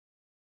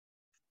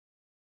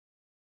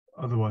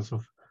otherwise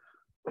I've...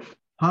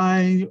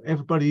 Hi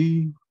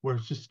everybody, we're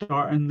just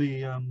starting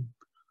the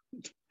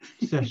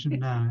session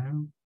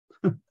now.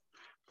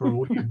 For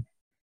all you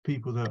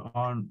people that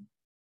aren't,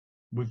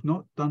 we've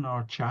not done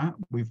our chat,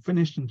 we've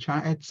finished and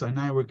chatted, so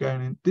now we're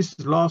going in. This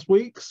is last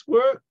week's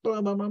work.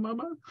 Blah, blah, blah, blah,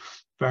 blah.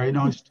 Very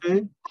nice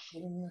too.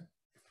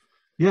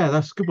 Yeah,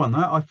 that's a good one.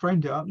 That I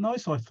framed it up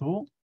nice, I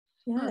thought.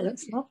 Yeah, it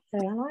looks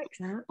lovely. I like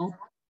that. Oh,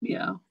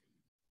 yeah,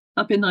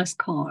 that'd be a nice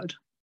card.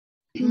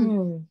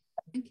 Mm.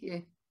 Thank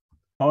you.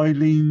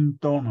 Eileen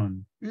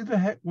Donnan. Who the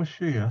heck was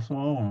she? That's what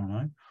I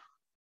want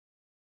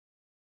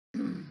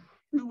to know.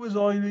 Who was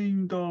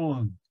Eileen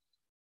Donnan?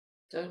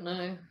 Don't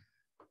know.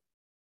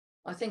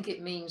 I think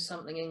it means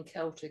something in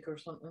Celtic or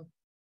something.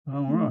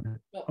 Oh, right.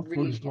 Not I thought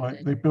really. it's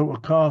like they built a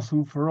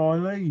castle for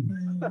Eileen.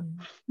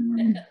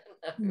 No.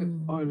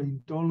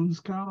 Eileen Dolan's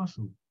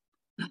castle.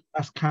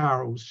 That's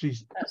Carol's.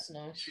 That's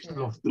nice. She's Yeah.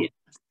 lost Yeah. it.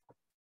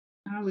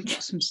 Oh, we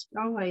got some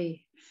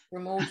sky.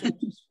 From autumn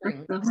to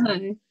spring.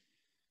 Lovely.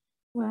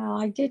 Well,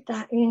 I did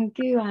that in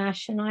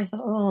gouache and I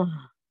thought, oh,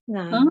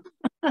 no.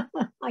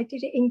 I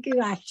did it in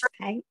gouache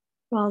paint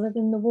rather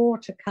than the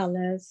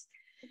watercolours.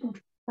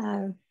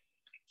 So,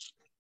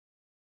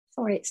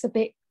 sorry, it's a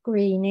bit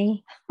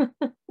greeny.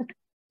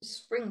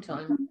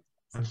 Springtime.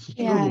 That's the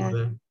trouble Yeah.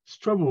 there. It's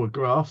trouble with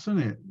grass, isn't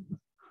it?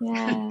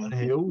 Yeah. And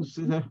hills,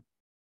 they're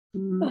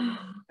Mm,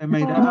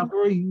 made out of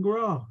green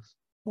grass.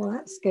 Well,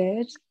 that's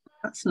good.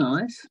 that's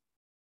nice.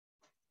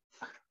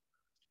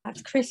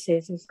 That's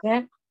Chris's, is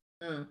it?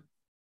 Mm.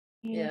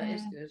 Yeah,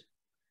 it's good.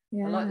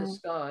 Yeah. I like the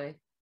sky.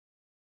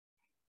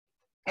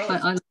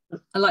 Oh,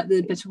 I like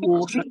the bit of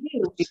water.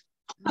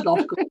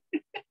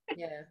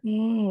 yeah.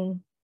 Mm.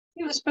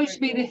 It was supposed to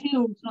be the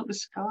hills, not the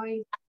sky.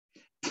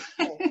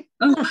 Oh,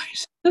 Oh,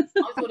 right. I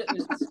thought it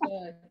was the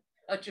sky.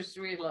 I just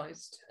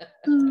realised.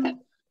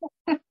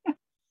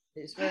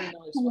 It's very nice,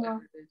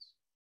 whatever it is.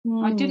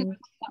 I didn't Mm. make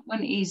that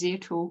one easy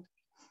at all.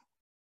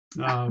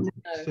 No, No,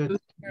 said-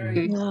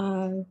 very,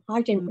 No,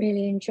 I didn't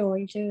really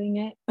enjoy doing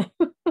it.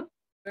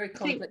 very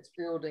complex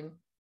building.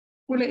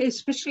 Well, it is,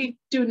 especially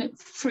doing it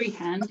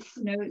freehand.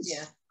 You know, it's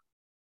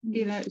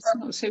Yeah. it's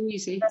not so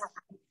easy.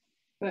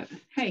 But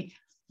hey,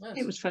 No,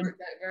 It was fun.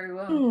 worked out very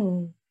well.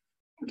 Mm.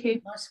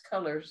 okay. Nice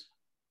colours.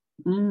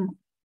 Mm.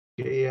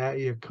 Get you out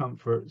of your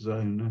comfort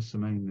zone. That's the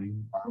main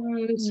thing.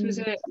 Well, this was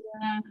it.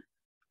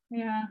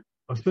 Yeah.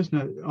 I suppose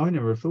I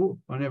never thought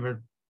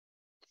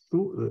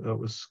that that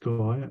was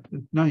sky.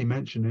 Now you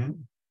mention it.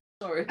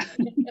 Sorry.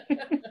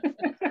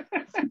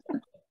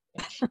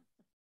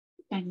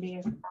 And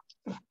yeah.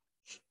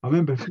 I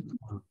remember. I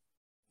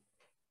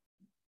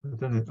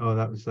don't know. Oh,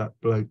 that was that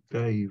bloke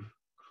Dave.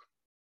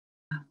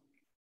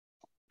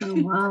 Oh,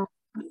 wow.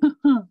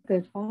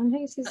 Good one.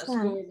 Whose is That's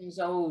that? Gordon's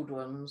old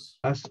ones.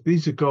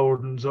 These are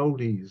Gordon's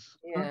oldies.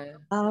 Yeah.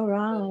 Oh,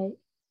 right.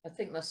 I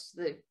think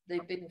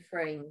they've been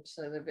framed,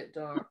 so they're a bit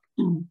dark.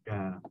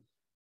 Yeah.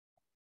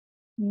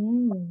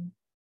 Mm.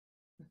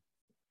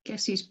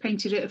 Guess he's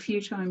painted it a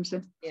few times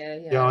then. Yeah,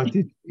 yeah. Yeah, I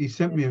did. He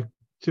sent me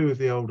two of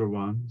the older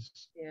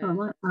ones. Yeah. I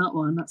like that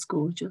one. That's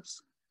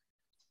gorgeous.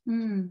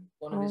 Mm.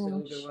 One of his Gosh.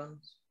 older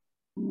ones.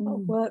 A lot of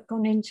Mm. work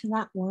gone into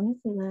that one,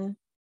 isn't there?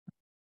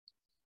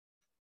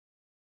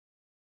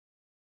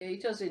 Yeah, he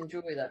does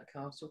enjoy that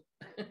castle.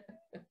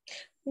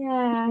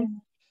 Yeah.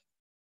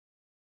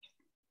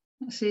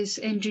 That's his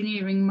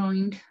engineering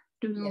mind,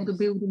 doing all the Yes,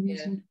 buildings.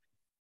 yeah. And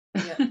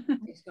Yeah,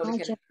 he's got to I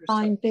get just it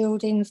find precise.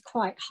 buildings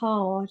quite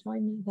hard. I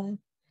never,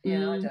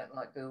 Yeah, I Mm. don't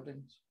like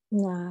buildings.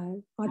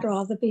 no. I'd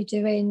rather be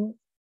doing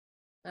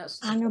That's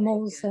the thing,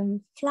 animals yeah.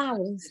 and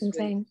flowers This and week.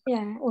 things.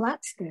 Yeah, well,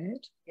 that's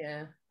good.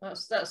 Yeah,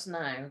 that's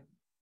now.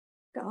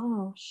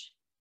 Gosh.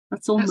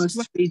 That's almost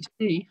right.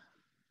 3D.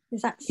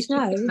 Is that he's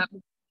snow? looking at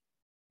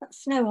That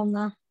snow on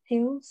the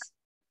hills?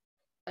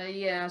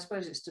 Yeah, I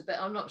suppose it's Tibet.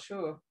 I'm not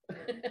sure.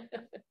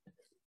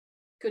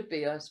 Could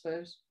be, I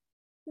suppose.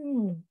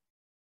 Hmm.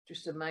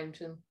 Just a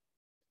mountain.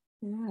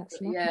 Yeah, it's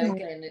But lovely. yeah,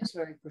 again, it's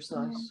very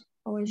precise.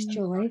 Always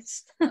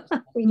Joyce. That's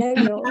nice. We know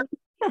yours.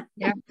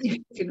 Yeah,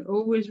 you can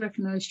always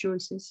recognise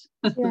choices.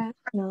 Yeah,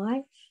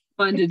 nice.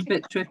 Find it a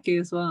bit tricky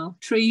as well.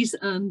 Trees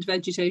and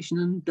vegetation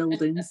and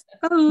buildings.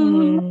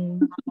 Oh,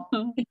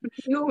 Mm.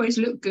 You always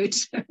look good,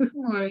 so don't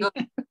worry.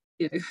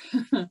 you.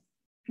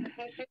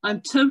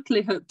 I'm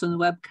totally hooked on the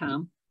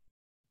webcam.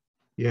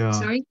 Yeah.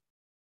 Sorry?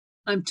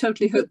 I'm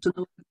totally hooked on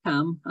the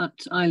webcam at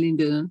Eileen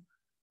Doonan.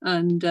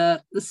 And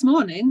this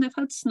morning they've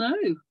had snow.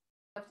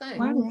 I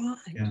think All right.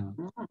 Yeah.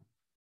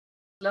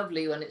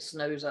 lovely when it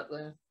snows up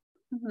there.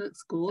 It looks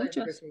So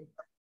gorgeous. pretty.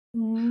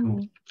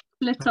 Mm.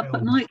 Lit up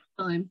at night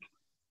time.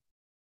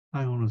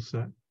 Hang on a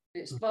sec.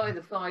 It's by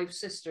the Five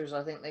Sisters,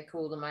 I think they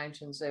call the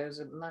mountains. There's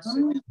a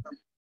massive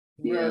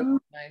Yeah. row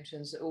of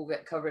mountains that all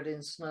get covered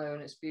in snow,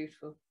 and it's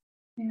beautiful.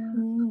 Yeah.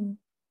 Mm.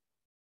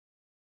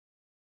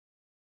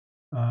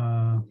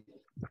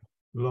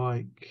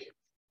 Like,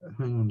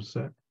 hang on a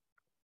sec.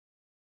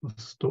 I'll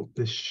stop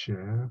this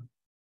share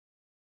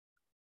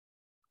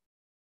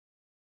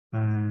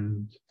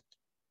and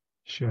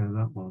share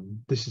that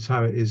one. This is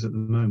how it is at the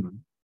moment.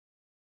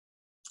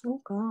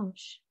 Oh,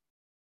 gosh.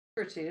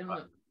 Pretty, isn't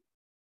it?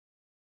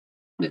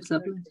 It's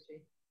lovely.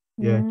 Pretty.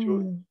 Yeah,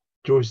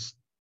 Joyce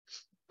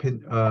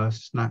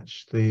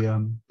snatched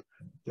the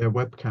their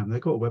webcam. They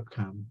got a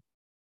webcam.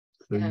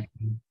 So Yeah. you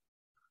can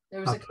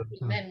There was a have couple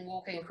of men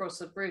walking across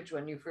the bridge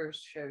when you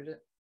first showed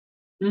it.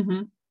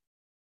 Mm-hmm.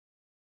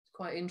 It's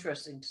quite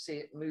interesting to see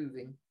it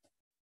moving.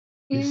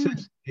 It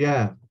says,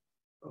 yeah.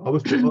 I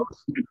was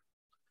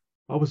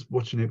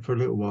watching it for a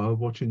little while,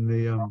 watching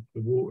the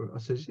water. I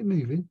said, "Is it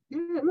moving?"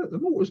 Yeah, look, the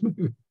water's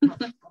moving.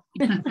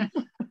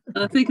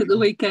 I think at the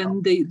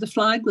weekend the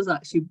flag was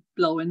actually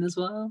blowing as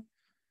well.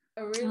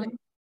 Oh, really?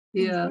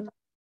 Yeah.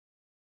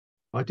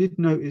 I did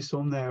notice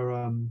on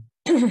their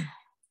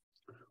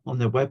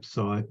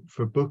website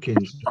for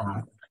bookings,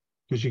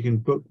 because you can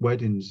book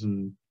weddings,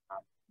 and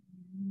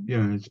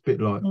you know it's a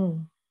bit like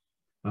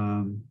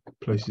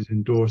places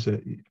in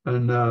Dorset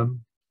and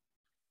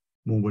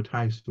Morwood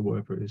House or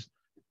whatever it is.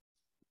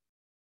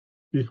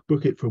 You can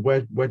book it for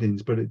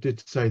weddings, but it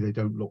did say they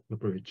don't lock the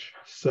bridge,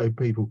 so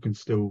people can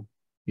still,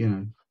 you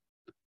know,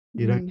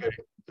 you don't get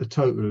the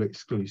total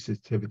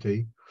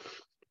exclusivity.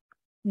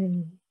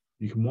 You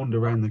can wander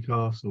around the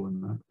castle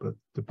and that, but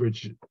the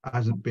bridge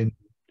hasn't been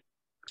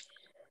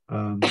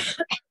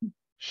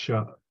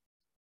shut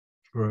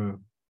for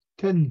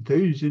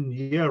 10,000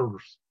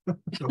 years. They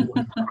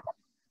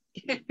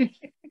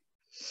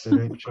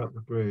don't shut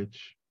the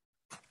bridge,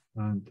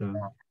 and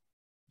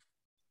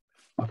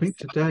I think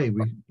today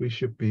we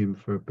should be in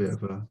for a bit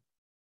of a. Do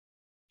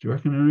you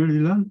reckon an early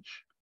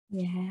lunch?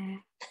 Yeah.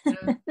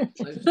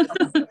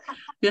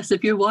 Yes,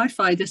 if your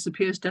Wi-Fi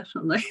disappears,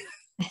 definitely.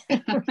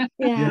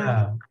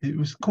 Yeah, it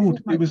was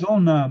called. It was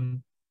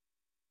on.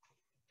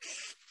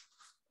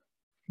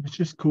 It was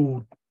just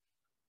called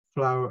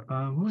Flower.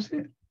 What was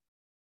it?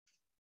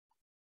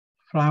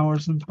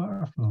 Flowers and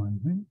Butterfly. I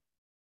think.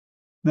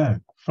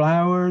 No,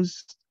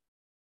 Flowers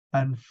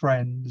and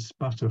Friends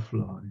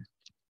Butterfly.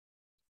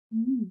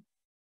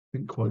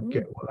 Didn't quite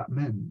get what that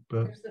meant,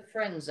 but Where's the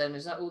friends then?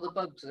 Is that all the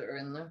bugs that are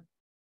in there?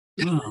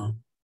 oh,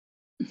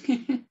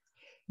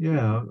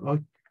 yeah,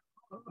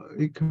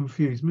 it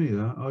confused me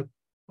that I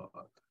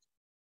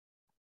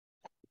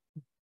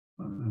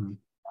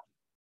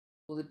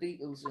All the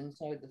beetles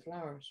inside the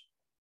flowers.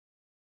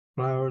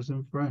 Flowers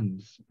and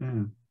Friends,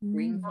 yeah.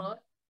 Green fly?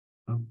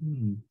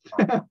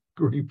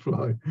 Green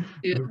fly.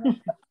 Yeah.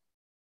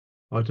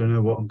 I don't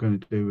know what I'm going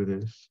to do with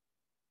this.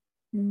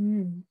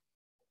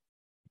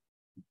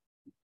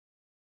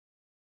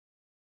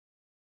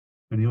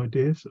 Any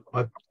ideas?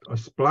 I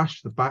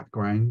splashed the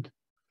background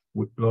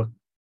with, like,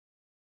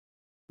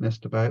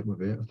 messed about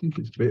with it. I think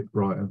it's a bit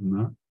brighter than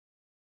that.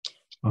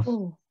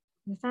 Oh,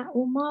 is that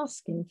all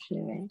masking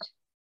fluid?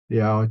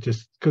 Yeah, I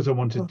just, because I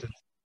wanted to,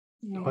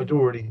 Yeah. I'd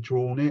already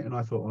drawn it, and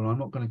I thought, well, I'm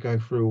not going to go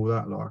through all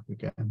that lark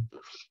again.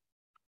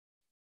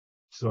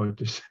 So I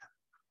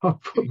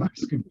put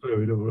masking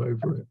fluid all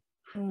over it.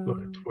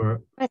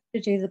 Better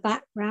to do the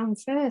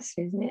background first,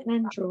 isn't it?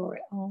 Then draw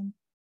it on.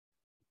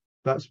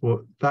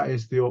 That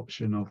is the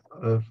option of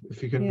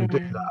if you're going to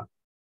do that.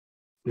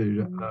 Do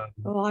that.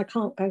 Oh, I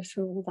can't go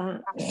through all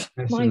that.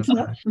 Messing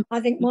about. I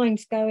think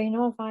mine's going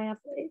off.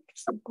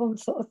 It's gone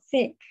sort of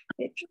thick.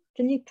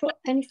 Can you put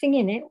anything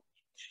in it?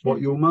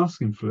 What, your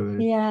masking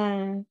fluid?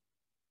 Yeah.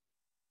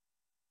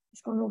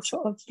 It's gone all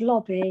sort of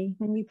blobby.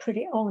 When you put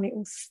it on, it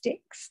all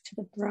sticks to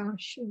the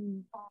brush.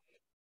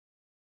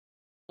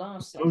 I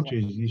told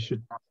you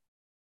should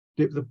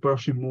dip the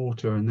brush in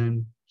water and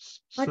then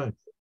soak.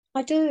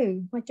 I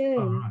do. Oh,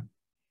 right.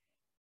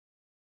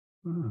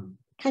 Oh.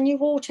 Can you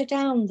water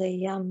down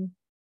the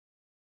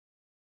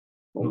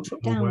water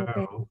it down a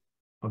bit?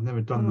 I've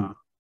never done that.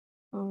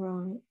 All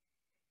right.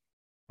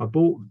 How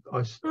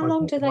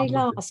long do they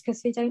last?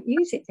 Because we don't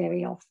use it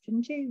very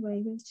often, do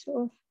we? We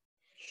sort of.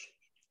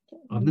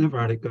 I've never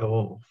had it go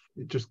off.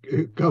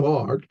 It go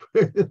hard,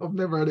 but I've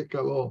never had it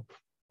go off.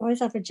 I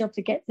always have a job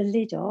to get the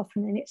lid off,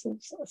 and then it's all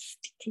sort of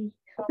sticky.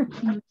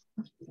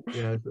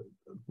 Yeah,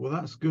 well,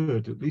 that's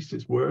good. At least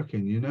it's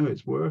working. You know,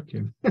 it's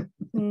working.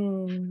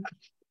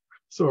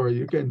 Sorry,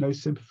 you're getting no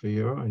sympathy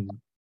here, are you?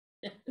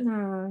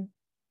 No.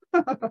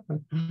 Oh,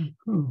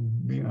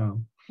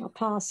 meow. I'll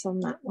pass on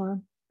that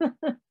one.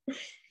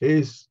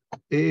 It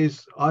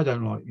is. I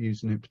don't like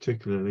using it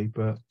particularly,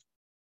 but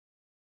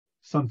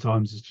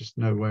sometimes there's just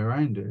no way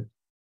around it.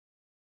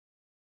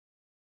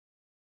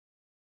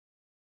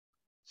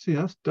 See,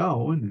 that's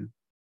dull, isn't it?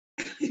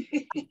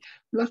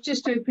 Well, I've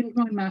just opened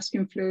my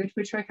masking fluid,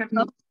 which I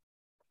haven't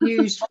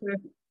used for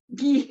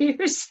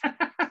years.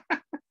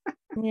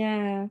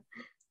 Yeah.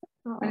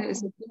 And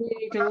it's a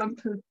big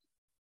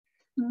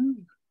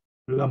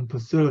lump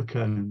of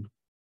silicone.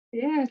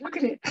 Yeah, look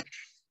at it.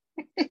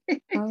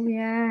 Oh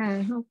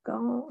yeah. Oh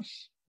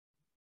gosh.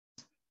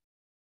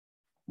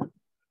 I'm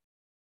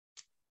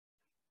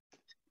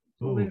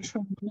going to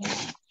try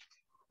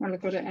and I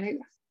got it out.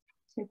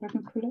 See if I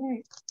can pull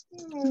it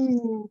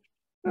out.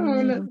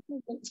 Oh, look,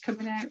 it's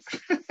coming out.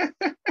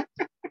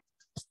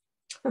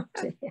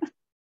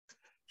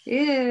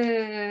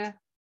 Yeah,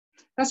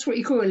 that's what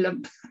you call a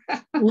lump.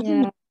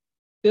 Yeah.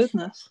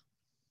 Goodness.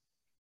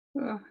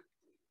 Oh.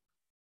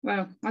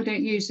 well, I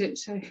don't use it,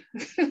 so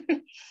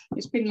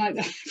it's been like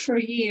that for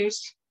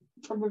years,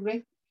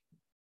 probably.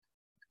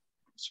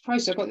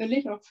 Surprised I got the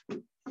lid off.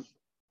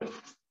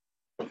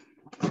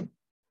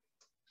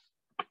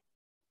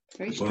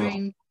 Very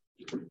strange.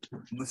 Well, I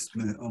must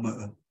admit, I'm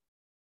at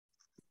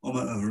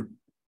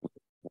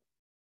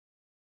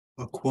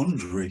a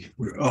quandary.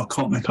 I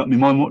can't make up my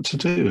mind what to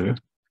do.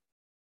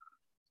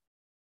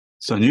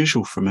 It's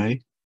unusual for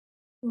me.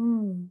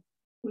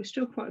 We're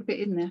still quite a bit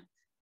in there.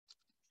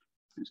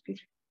 That's good.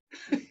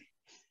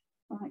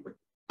 Right,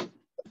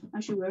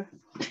 as you were.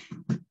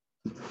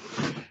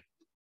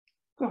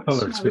 God, Oh,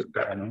 looks a bit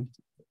better now.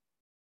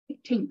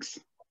 It tinks.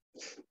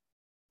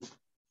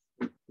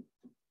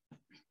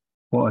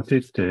 What I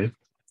did do,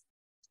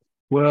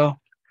 well,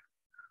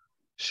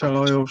 shall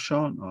I or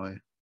shan't I?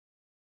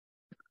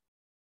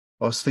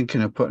 I was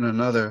thinking of putting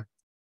another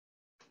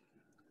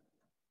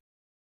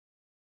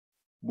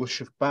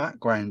whoosh of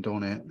background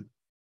on it.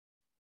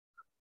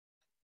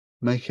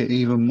 Make it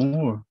even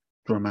more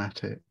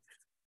dramatic.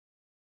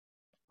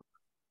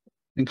 I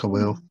think I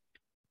will.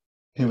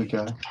 Here we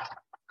go.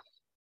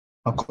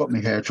 I've got my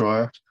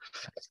hairdryer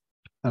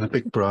and a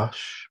big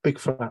brush, big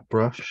flat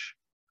brush.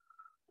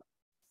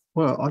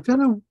 Well, I don't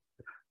know.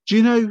 Do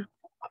you know?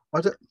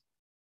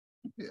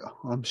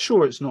 I'm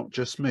sure it's not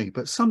just me,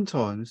 but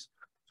sometimes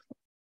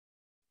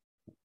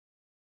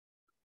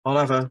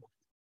I'll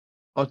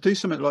do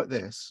something like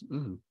this.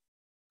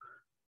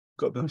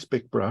 Got a nice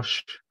big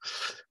brush.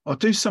 I'll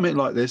do something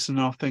like this, and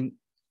I'll think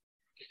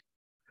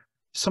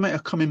something will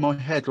come in my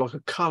head like a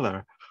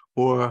colour,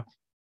 or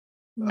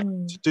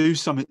to do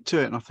something to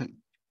it, and I think,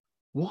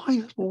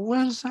 why?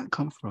 Where does that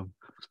come from?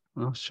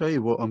 And I'll show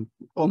you what I'm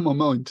on my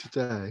mind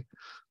today.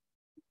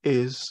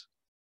 Is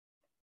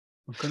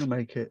I'm going to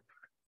make it.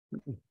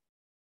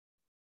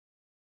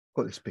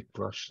 Got this big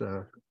brush,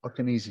 so I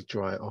can easily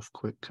dry it off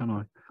quick, can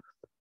I?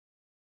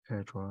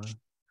 Hairdryer.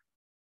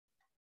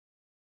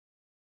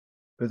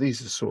 But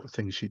these are the sort of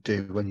things you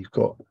do when you've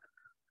got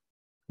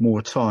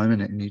more time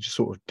in it, and you just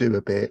sort of do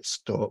a bit,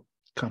 stop,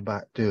 come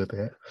back, do a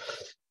bit.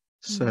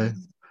 So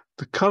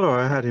the colour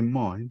I had in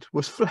mind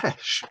was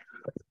flesh.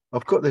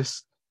 I've got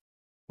this,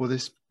 well,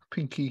 this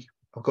pinky,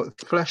 I've got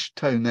the flesh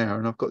tone there,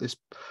 and I've got this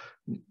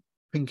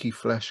pinky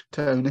flesh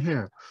tone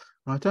here.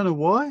 And I don't know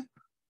why.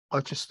 I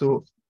just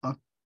thought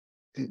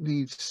it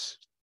needs,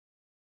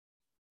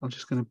 I'm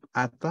just going to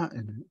add that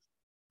in it.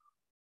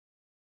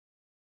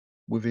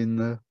 Within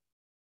the,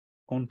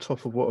 on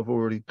top of what I've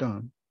already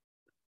done.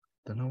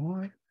 Don't know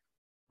why,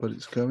 but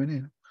it's going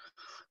in.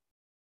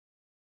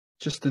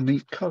 Just a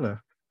neat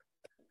colour.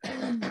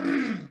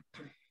 I'm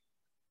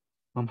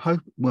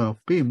hoping, well,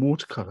 being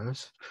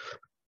watercolours,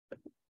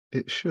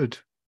 it should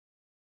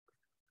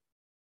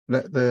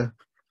let the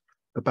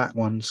back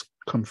ones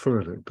come through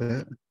a little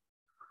bit.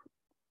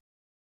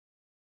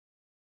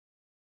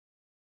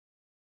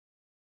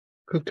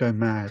 Could go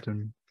mad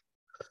and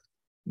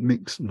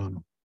mix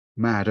them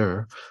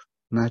madder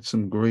and add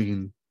some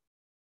green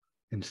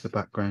into the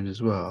background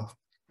as well.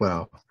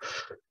 Well,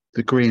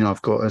 the green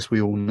I've got, as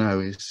we all know,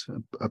 is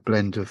a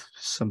blend of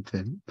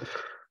something.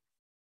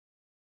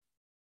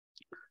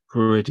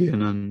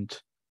 Viridian and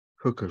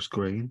Hooker's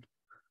green,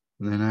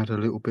 and then add a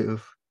little bit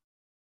of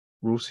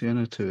raw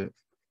sienna to it.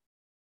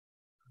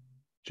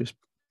 Just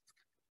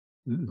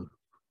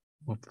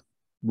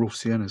raw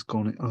sienna's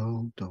gone in.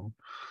 Oh, don't.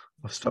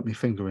 I've stuck my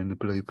finger in the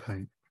blue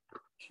paint.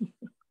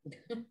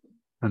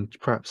 And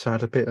perhaps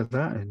add a bit of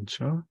that in,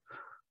 shall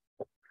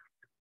I?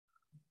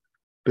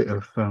 Bit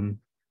of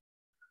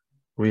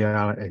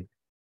reality. You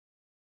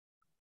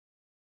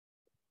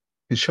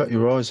can shut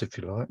your eyes if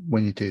you like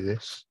when you do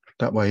this.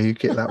 That way you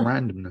get that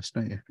randomness,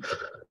 don't you?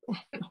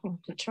 I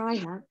want to try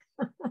that.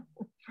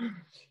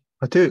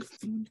 I do.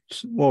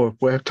 Or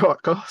wear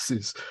dark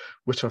glasses,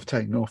 which I've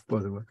taken off, by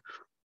the way.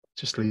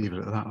 Just leave it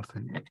at that, I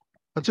think.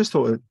 I just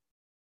thought it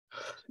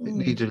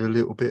needed a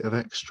little bit of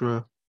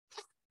extra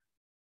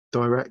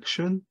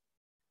direction.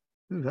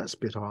 Ooh, that's a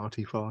bit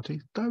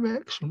arty-farty.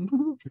 Direction.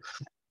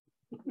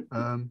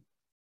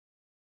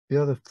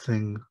 The other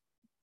thing,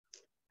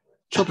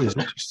 trouble is,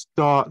 when you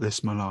start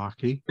this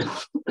malarkey,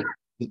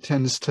 it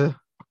tends to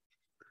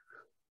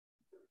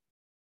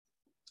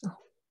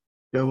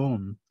go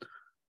on.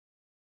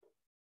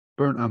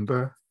 Burnt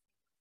umber,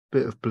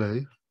 bit of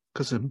blue,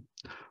 because I'm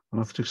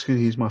just going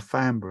to use my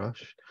fan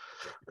brush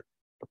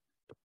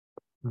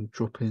and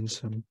drop in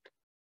some.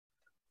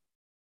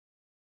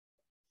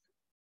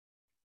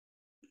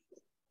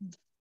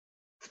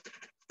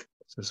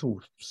 So it's all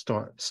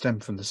stem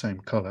from the same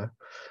colour.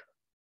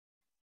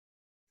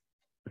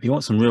 If you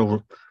want some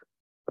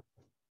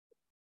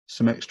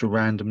extra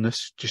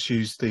randomness, just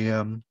use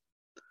the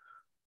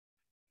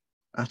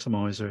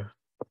atomizer.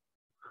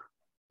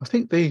 I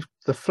think the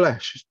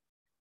flesh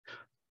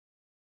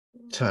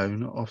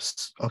tone,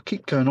 I'll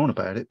keep going on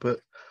about it,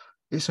 but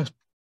there's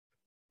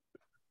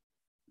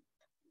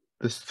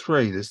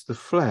three. There's the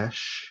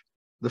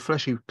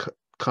fleshy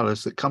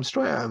watercolors that come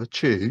straight out of a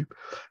tube.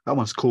 That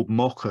one's called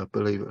Mocha,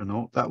 believe it or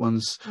not. That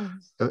one's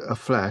a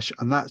flesh,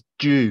 and that's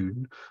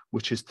Dune,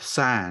 which is the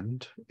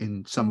sand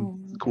in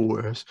some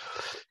quarters.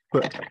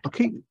 But I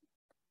keep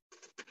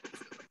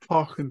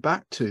harking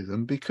back to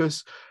them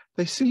because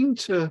they seem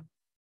to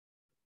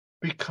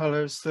be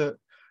colors that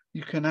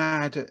you can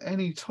add at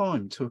any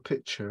time to a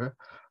picture,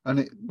 and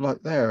it,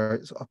 like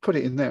there, I put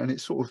it in there and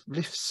it sort of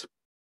lifts,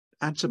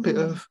 adds a bit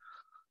of,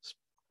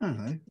 I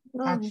don't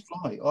know, adds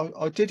light.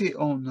 I did it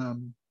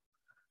on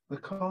the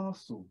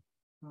castle.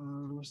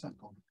 Where's that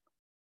gone?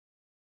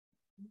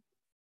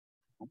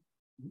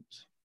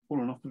 Oops,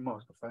 fallen off my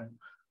microphone.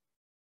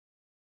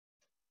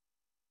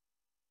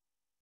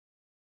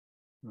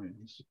 Right,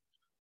 let's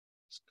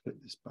click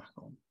this back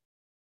on.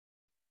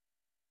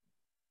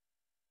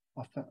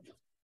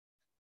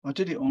 I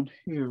did it on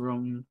here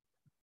on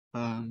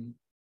it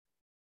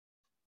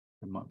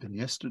might have been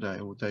yesterday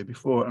or the day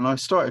before, and I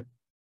started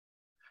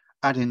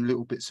adding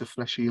little bits of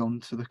fleshy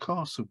onto the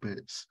castle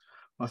bits.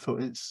 I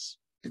thought it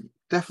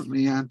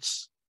definitely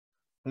adds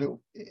a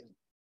little.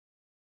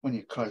 When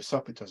you're close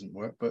up, it doesn't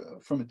work,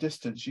 but from a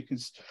distance, you can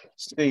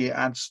see it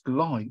adds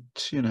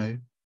light. You know, a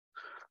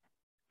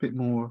bit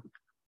more.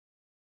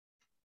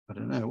 I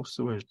don't know what's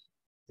the word.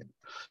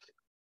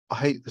 I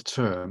hate the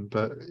term,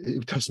 but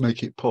it does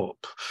make it pop.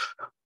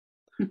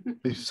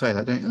 People say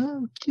that, don't you?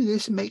 Oh,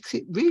 this makes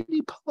it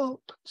really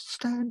pop,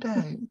 stand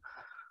out.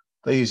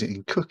 They use it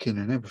in cooking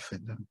and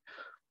everything.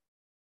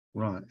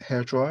 Right,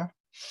 hairdryer.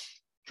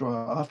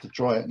 I have to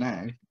dry it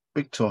now,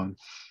 big time.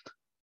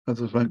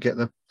 Others won't get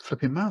the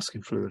flipping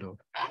masking fluid off.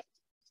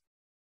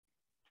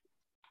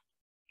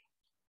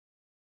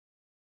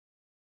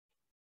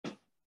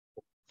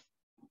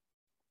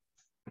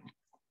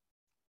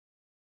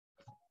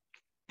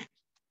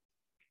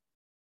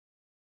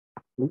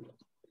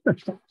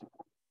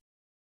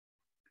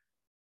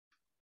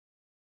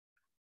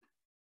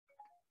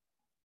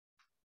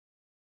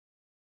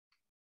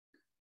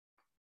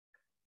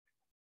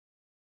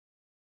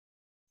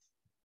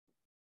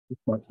 This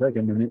might take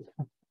a minute.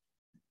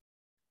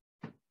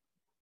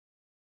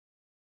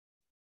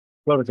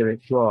 Got to get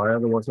it dry,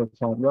 otherwise I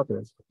can't rub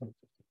it.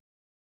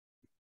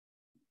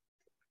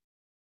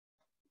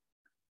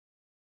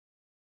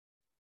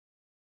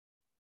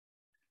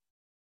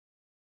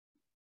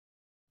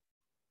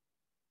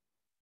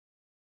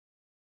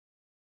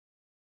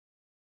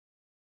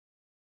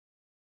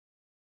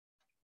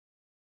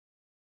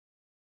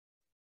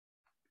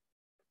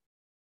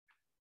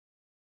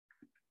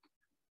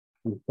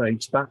 The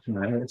page back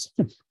now.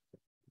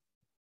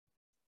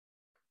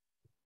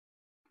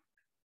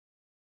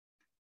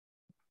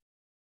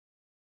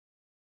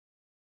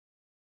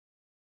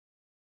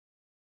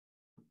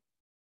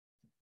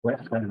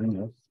 Wet down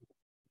here.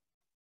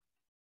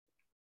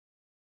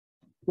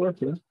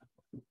 Working.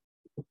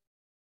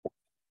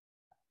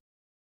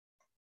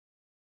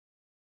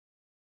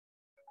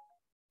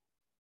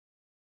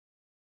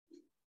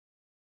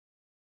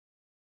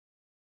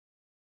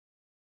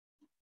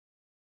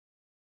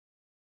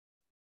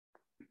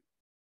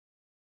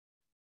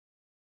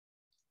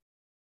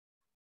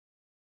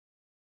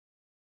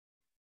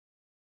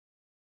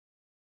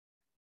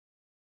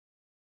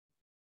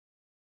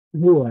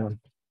 Wow.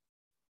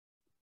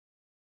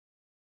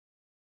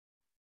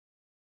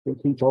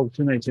 It keeps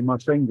alternating my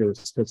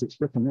fingers because it's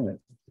flipping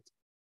it.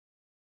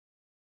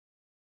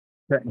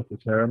 Technical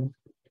term,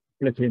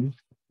 flipping.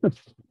 That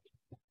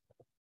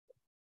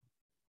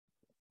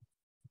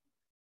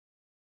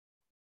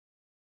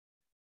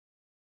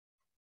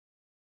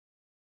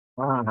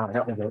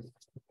was it.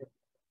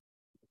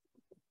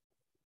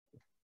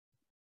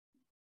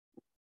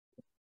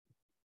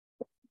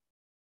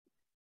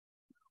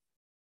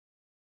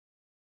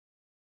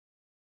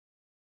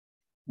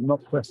 I'm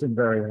not pressing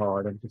very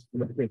hard, I'm just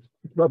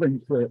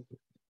rubbing through it.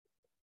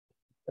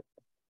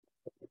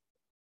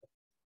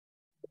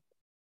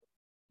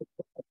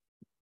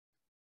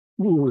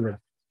 Ooh,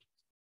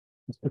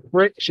 it's the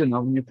friction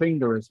on your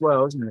finger as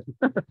well, isn't it?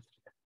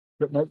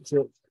 That makes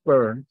it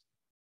burn.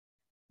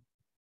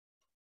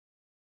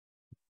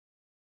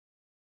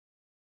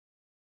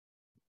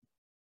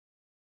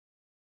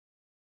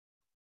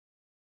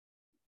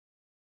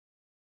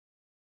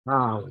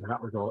 That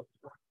was all.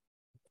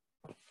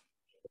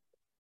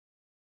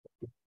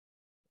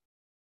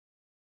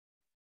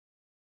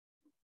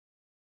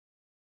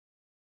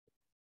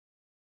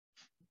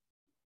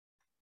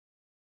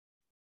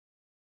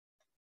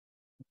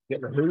 Get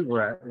the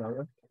Hoover out,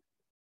 Laura.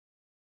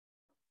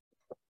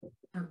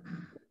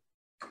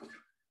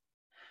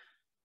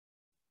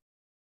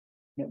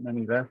 Get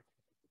many there.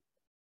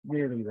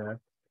 Really there.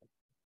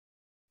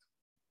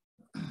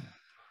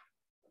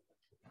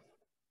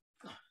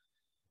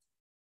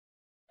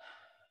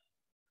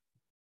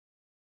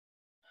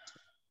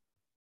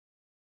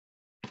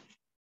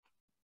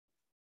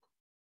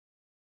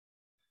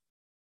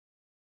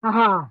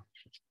 Aha!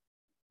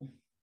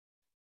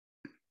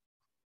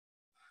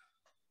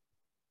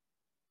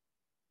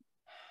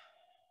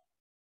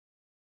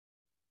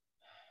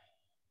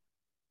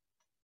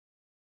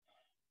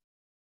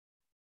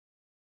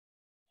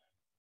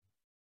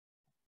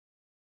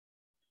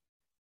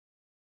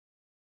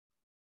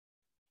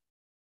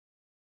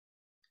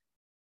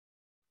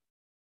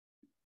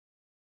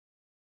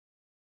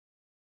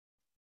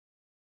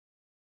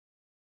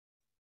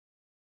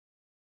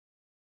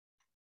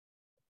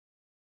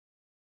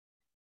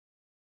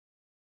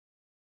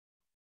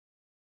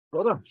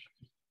 Brother.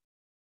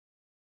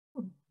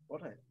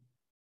 What it?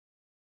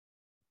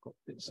 Got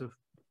bits of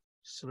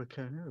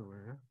silicone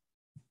everywhere.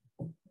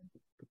 Could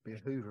be a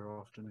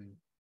Hoover afternoon.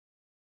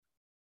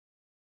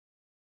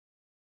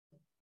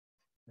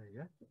 There you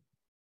go.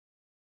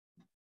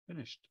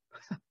 Finished.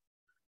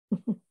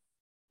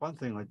 One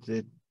thing I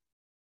did a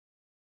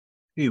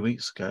few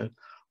weeks ago,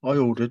 I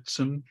ordered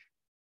some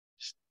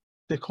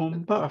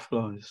stick-on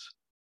butterflies.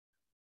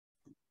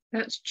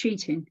 That's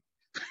cheating.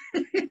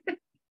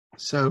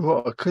 So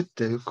what I could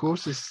do, of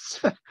course, is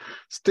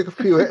stick a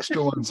few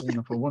extra ones in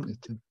if I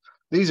wanted to.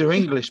 These are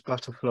English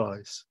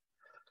butterflies.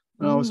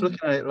 And I was looking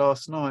at it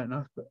last night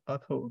and I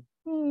thought,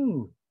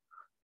 ooh,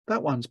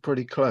 that one's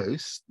pretty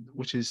close,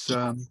 which is,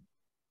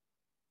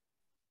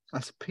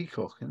 that's a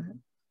peacock, isn't it?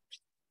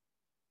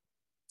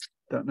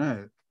 Don't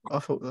know. I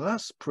thought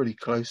that's pretty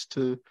close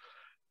to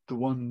the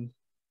one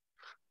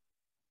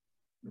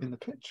in the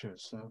picture.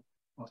 So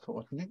I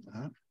thought I'd nick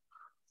that.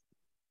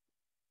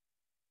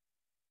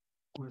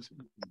 Where's it?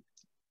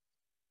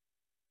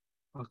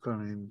 I've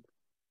gone in.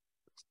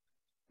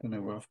 I don't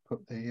know where I've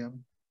put the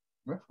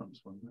reference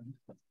one then.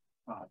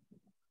 Ah,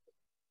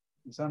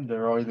 it's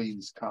under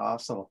Eileen's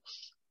castle.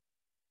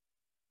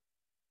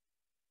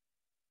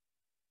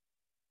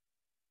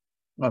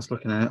 I was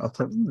looking at it, I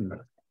thought,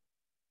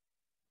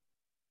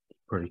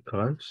 pretty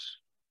close.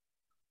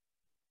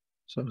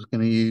 So I was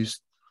going to use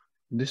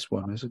this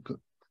one as a good,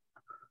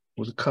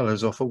 well, the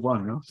colours off of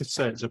one. I could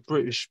say it's a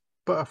British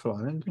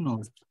butterfly then, couldn't I?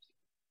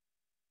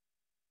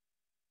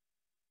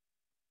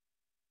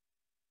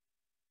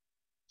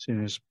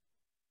 Seeing as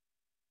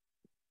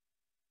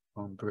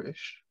I'm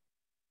British,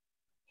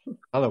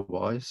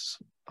 colour-wise,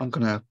 I'm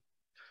going to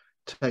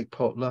take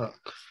pot luck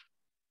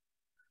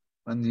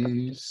and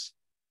use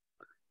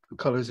the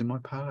colours in my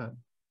palette.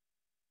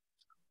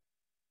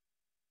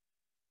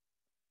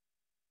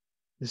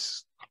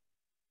 This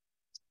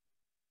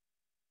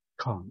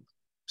can't,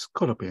 it's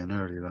got to be an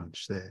early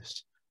lunch,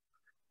 this.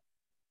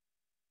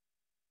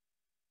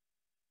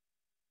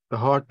 The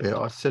hard bit,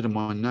 I said in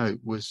my note,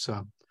 was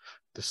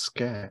the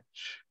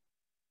sketch.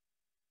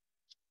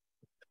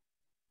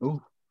 Oh,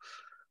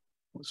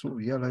 what sort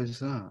of yellow is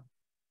that?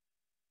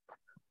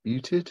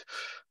 Muted.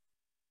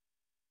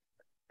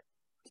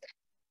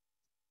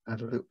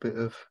 Add a little bit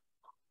of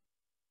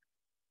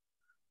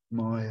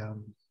my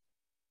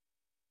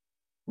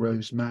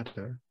rose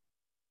madder.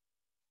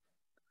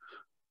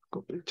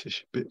 Got a bit of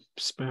tissue, bit of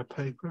spare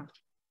paper.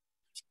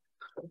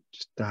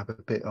 Just dab a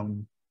bit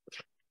on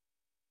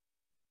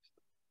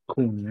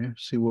corner,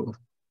 see what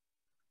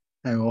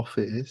how off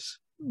it is.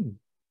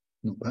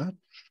 Not bad.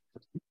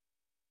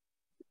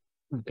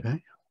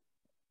 Okay.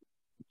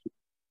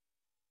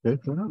 Go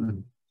for that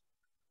then.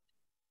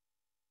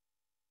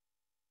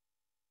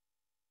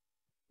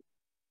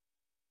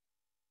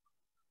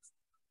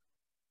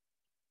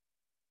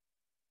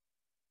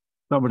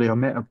 Somebody, I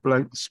met a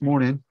bloke this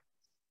morning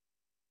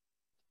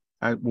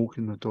out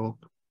walking the dog.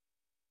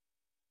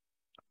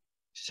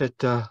 He said,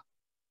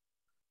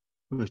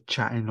 we were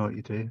chatting like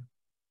you do.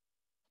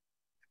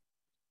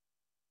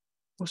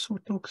 What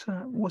sort of dog's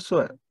that? What's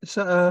that? Is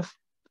that a...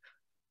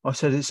 I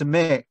said, it's a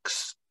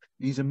mix.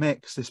 He's a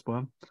mix, this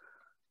one.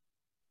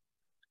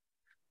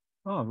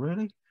 Oh,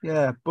 really?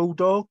 Yeah,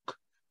 bulldog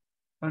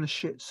and a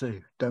shih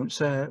tzu. Don't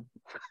say it.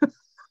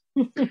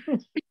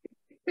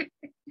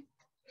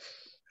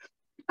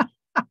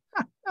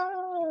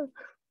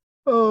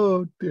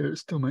 Oh dear, it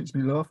still makes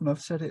me laugh, and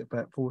I've said it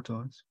about 4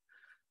 times.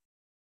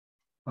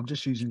 I'm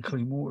just using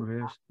clean water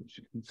here, which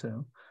you can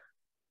tell.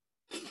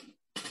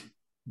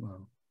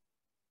 Well,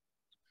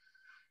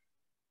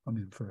 I'm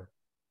in for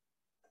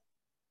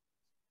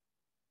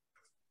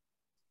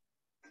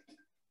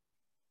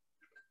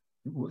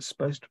what's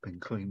supposed to be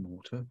clean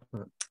water,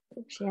 but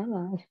Looks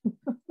yellow.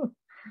 it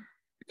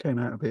came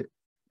out a bit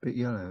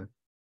yellow.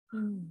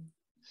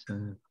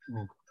 So,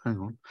 oh, hang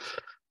on.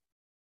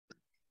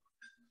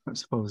 I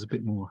suppose a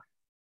bit more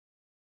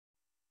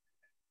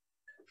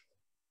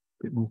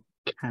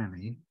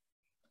canny.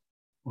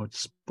 I'd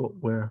spot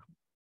where.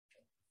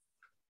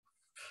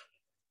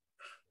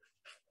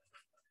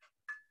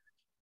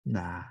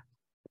 Nah,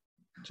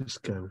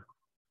 just go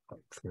up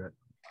for it.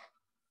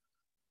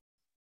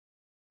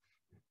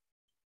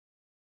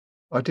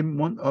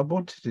 I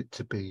wanted it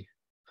to be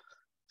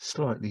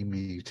slightly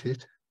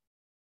muted.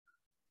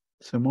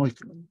 So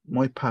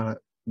my palette,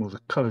 well, the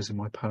colours in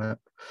my palette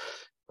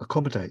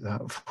accommodate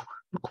that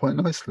quite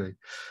nicely.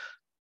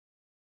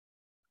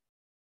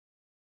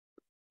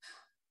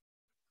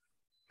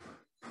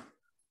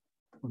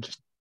 I'm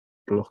just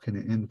blocking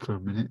it in for a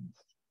minute.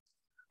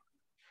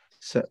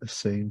 Set the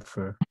scene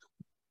for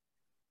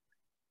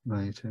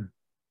later.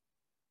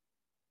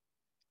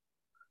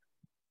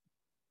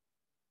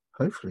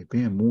 Hopefully,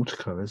 being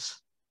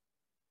watercolours,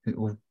 it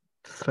will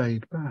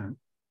fade back.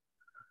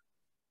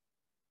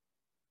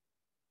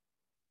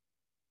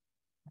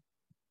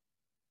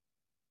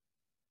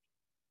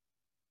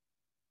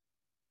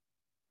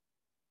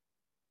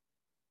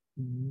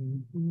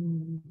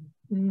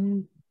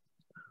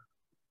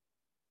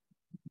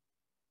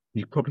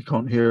 You probably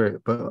can't hear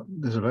it, but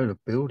there's a load of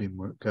building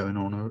work going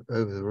on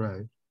over the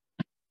road.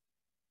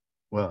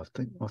 Well,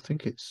 I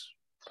think it's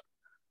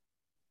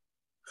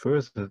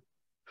further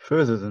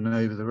than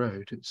over the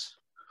road. It's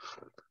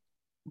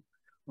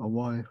a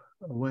way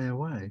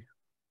away.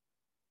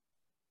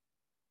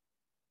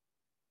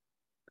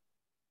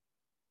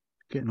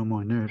 Getting on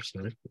my nerves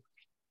though.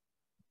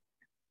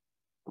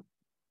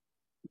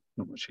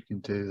 Not much you can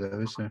do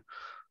though, is there?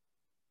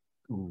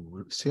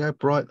 Ooh, see how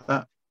bright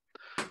that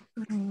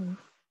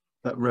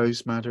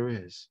rose madder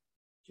is?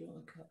 Do you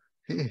want to cut?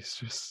 It is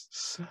just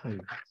so.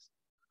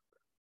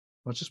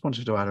 I just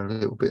wanted to add a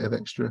little bit of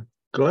extra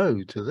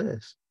glow to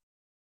this.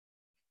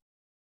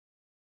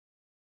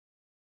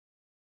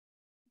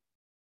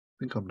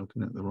 I think I'm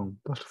looking at the wrong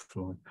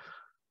butterfly.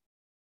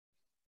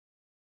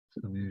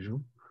 It's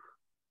unusual.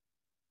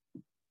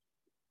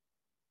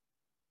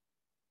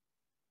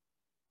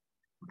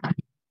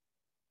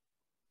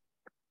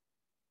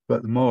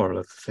 But the moral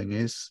of the thing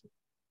is,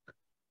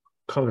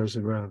 colours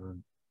are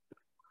irrelevant.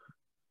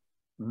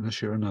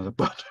 Unless you're another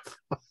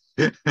butterfly.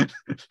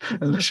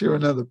 Unless you're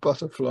another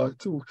butterfly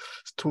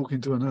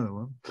talking to another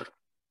one.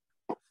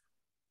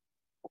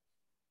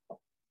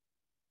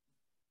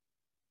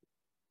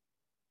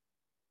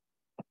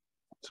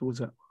 So what's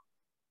that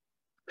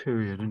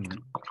period, isn't it?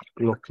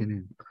 Blocking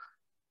in.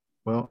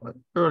 Well,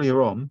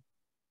 earlier on,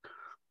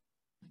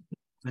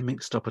 they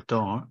mixed up a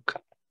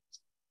dark.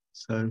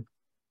 So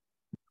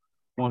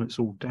while it's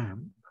all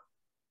damp,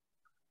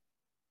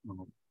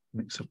 I'll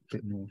mix up a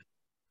bit more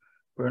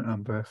burnt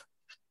umber,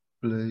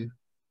 blue.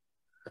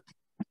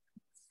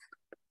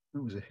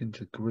 That was a hint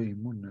of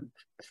green, wasn't it?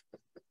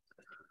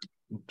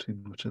 Not too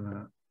much of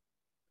that.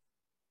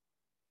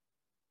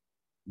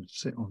 I'll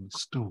sit on the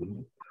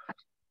stool.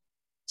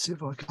 See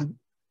if I can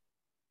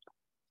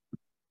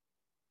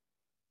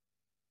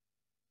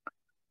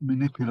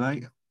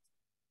manipulate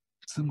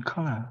some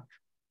colour.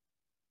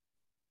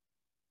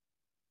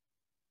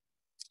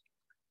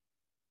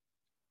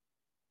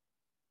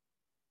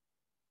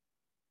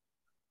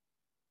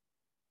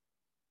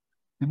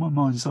 In my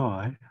mind's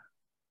eye,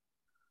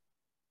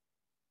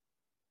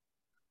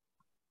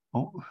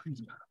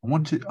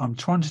 I'm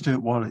trying to do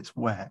it while it's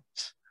wet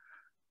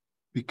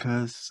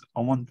because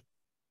I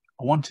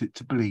want it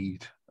to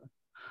bleed.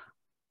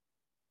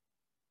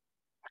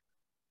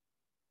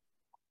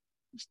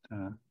 Just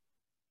have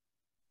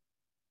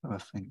a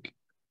think.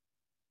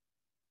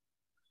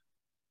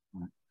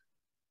 Right.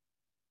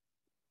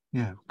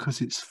 Yeah,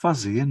 because it's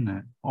fuzzy, isn't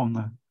it?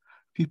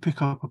 If you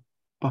pick up a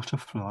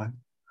butterfly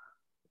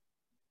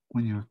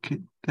when you're a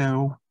kid, they're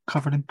all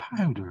covered in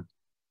powder.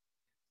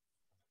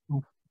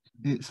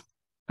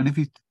 And if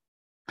you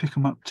pick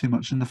them up too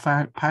much, and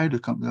the powder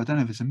company, I don't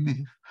know if it's a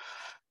myth,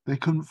 they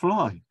couldn't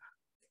fly.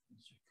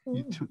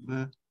 You took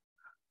the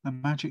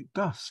magic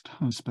dust,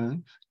 I suppose.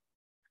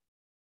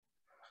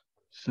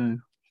 So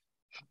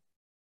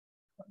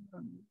I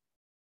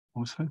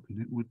was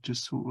hoping it would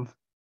just sort of,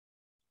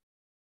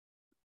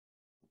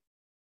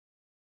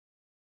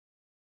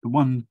 the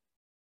one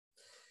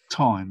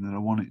time that I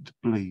want it to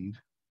bleed,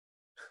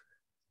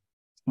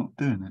 it's not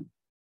doing it.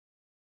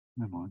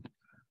 Never mind.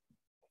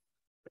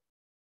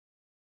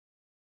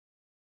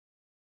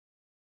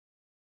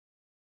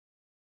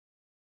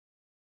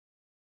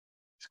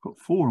 It's got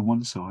 4 on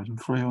one side and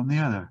 3 on the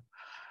other.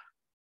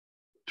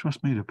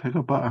 Trust me to pick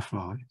a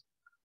butterfly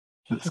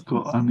that's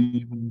got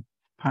uneven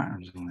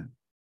patterns on it.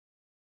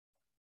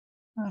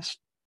 That's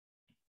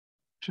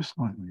just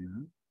like me.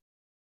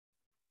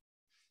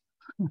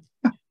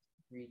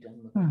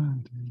 Redone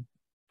the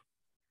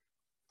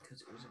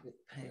because it was a bit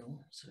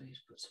pale, so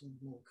he's put some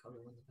more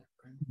colour on the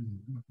background.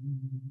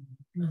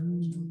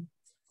 And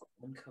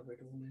uncovered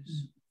all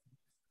his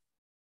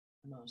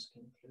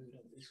masking fluid,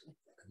 obviously.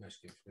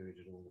 Masking fluid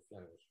and all the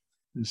flowers.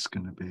 This is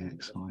going to be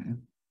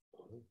exciting.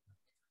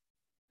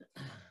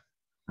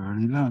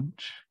 Early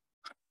lunch.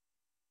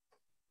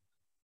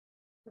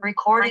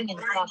 Recording in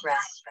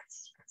progress.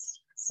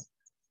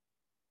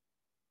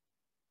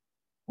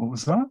 What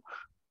was that?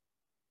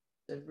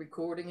 The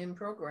recording in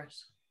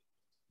progress.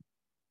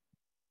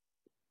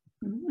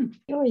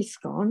 Joy's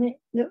gone. It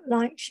looked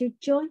like she'd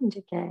joined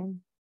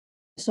again.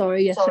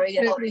 Sorry, yes.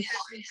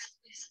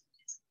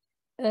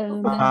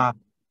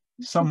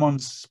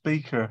 Someone's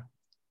speaker.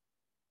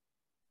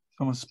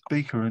 Someone's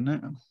speaker, isn't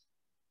it?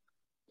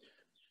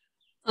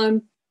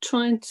 I'm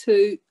trying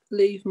to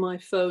leave my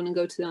phone and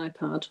go to the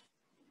iPad.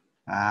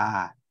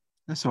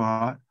 That's all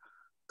right.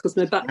 Because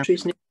my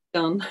battery's nearly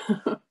done.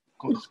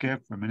 Got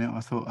scared for a minute. I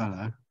thought,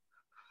 hello.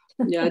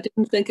 Yeah, I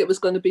didn't think it was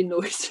going to be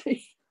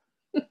noisy.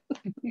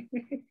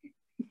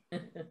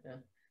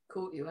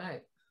 Caught you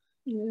out.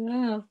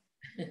 Yeah.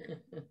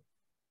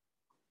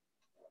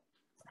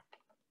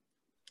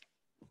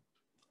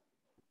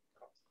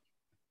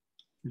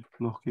 Just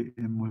block it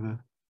in with a.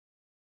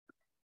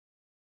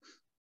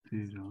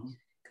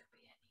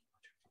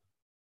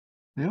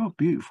 They are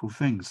beautiful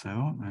things, though,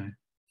 aren't they?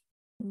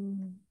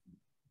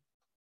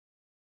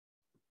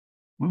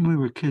 When we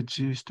were kids,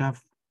 you used to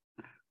have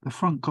the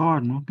front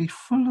garden would be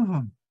full of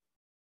them.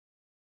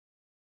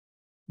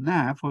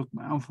 now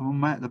if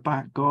I'm at the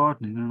back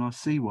gardening and I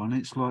see one,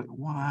 it's like,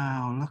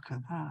 wow, look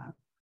at that.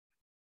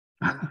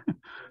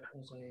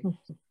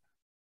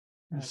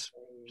 There's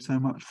so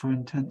much for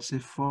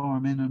intensive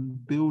farming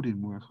and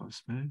building work, I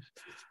suppose.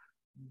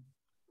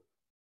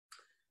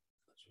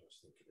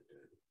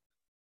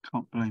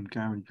 Can't blame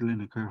Gary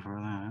Glineker for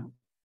that.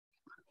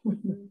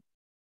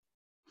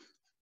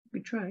 We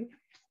tried.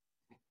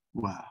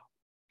 Wow,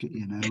 get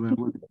you nowhere,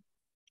 would it?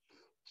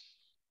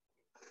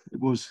 It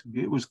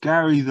was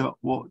Gary that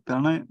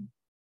done it.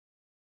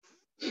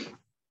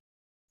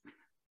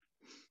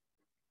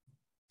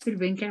 Could have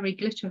been Gary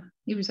Glitter.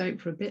 He was out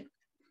for a bit.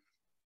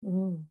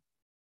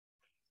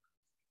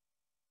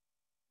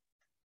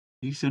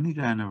 He's only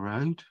down the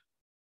road.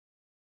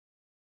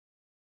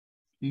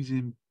 He's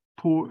in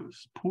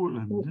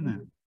Portland,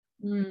 isn't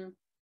it?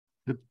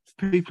 The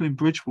people in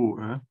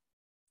Bridgewater,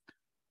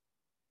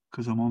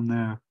 because I'm on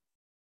there,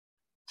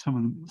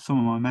 some of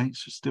my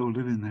mates are still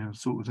living there,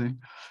 sort of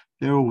thing.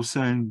 They're all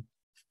saying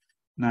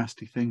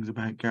nasty things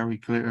about Gary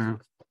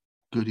Glitter,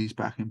 good he's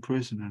back in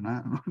prison and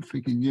that. And I'm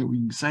thinking, yeah, we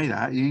can say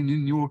that.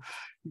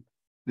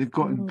 They've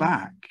got him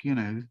back, you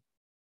know,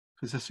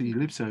 because that's who he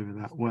lives over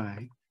that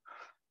way.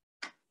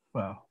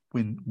 Well,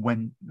 when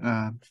one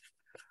of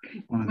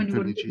the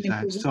villages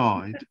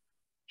outside,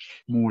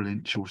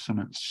 Moorlinch or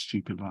something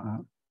stupid like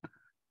that.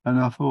 And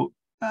I thought,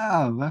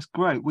 oh, that's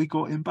great. We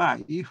got him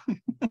back. You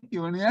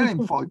only had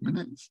him 5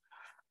 minutes.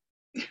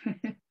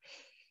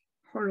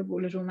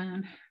 Horrible little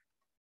man.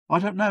 I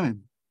don't know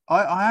him.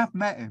 I have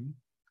met him.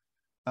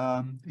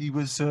 He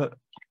was when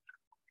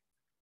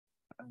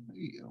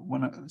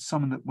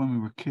we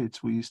were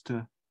kids, we used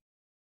to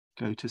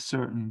go to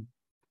certain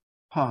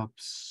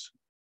pubs.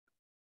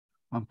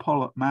 And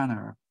Pollock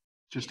Manor,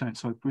 just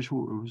outside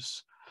Bridgewater,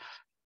 was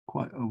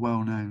quite a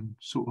well-known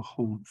sort of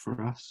haunt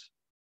for us.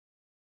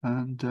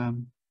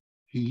 And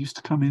he used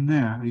to come in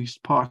there. He used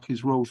to park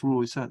his Rolls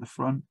Royce at the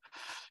front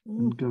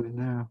and go in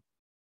there.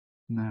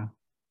 No.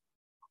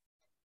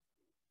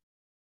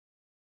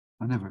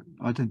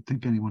 I didn't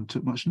think anyone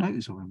took much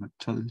notice of him, to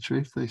tell you the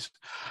truth.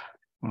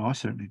 Well, I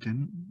certainly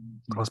didn't.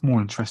 I was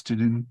more interested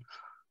in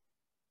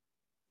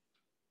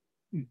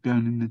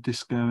going in the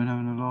disco and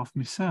having a laugh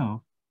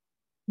myself.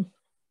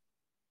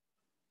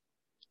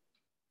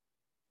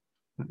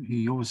 But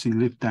he obviously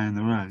lived down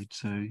the road,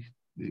 so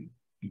it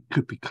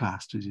could be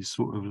classed as his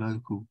sort of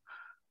local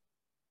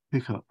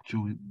pickup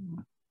joint.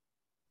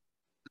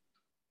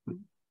 But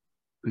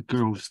the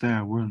girls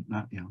there weren't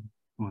that young.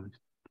 Well,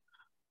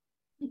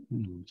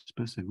 I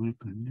suppose they would have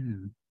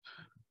been,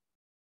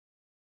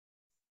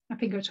 I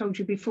think I told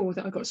you before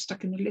that I got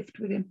stuck in the lift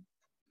with him.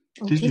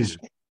 Did you?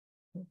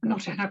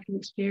 Not a happy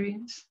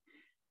experience.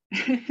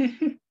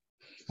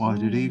 Why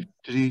did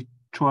he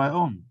try it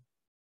on?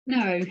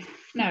 No.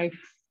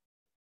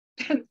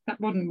 That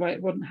wasn't why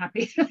it wasn't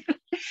happy. I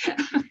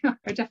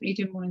definitely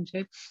didn't want him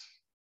to.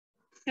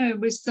 No, it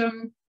was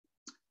in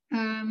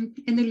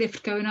the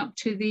lift going up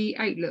to the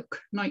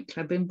Outlook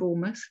nightclub in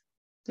Bournemouth.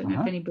 Don't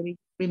know if anybody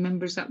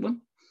remembers that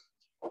one.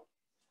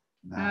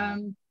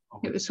 No,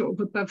 it was sort of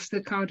above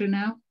the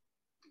Cardinal.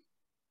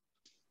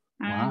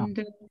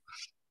 And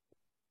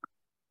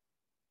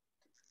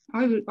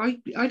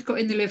I'd got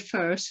in the lift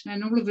first,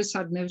 and all of a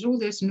sudden there was all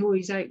this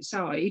noise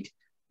outside.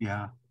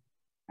 Yeah.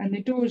 And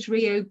the doors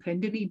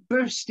reopened, and he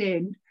burst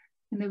in,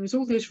 and there was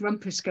all this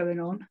rumpus going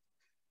on.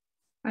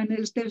 And there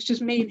was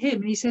just me and him.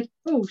 And he said,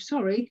 "Oh,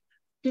 sorry,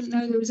 didn't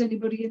know there was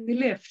anybody in the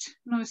lift."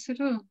 And I said,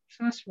 "Oh,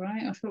 that's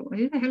right." I thought,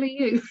 "Who the hell are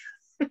you?"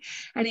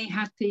 And he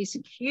had these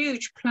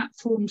huge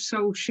platform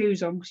sole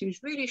shoes on because he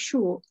was really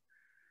short,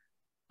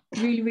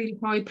 really, really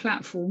high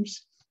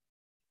platforms.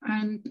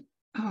 And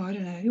I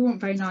don't know, he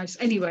wasn't very nice.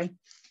 Anyway,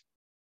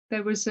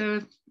 there was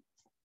a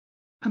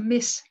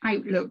Miss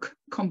Outlook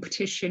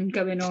competition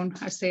going on,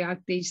 as they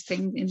had these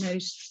things in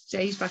those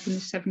days back in the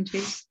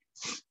 70s.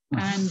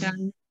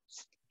 And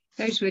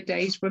those were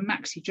days when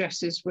maxi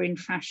dresses were in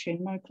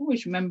fashion. I can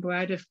always remember I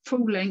had a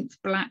full-length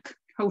black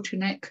halter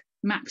neck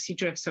maxi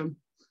dress on.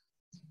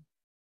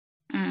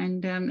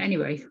 And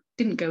anyway,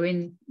 didn't go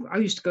in. I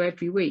used to go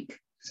every week,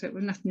 so it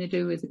was nothing to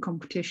do with the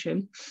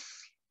competition.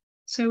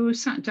 So we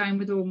sat down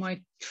with all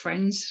my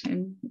friends,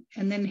 and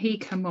then he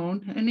came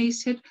on and he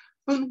said,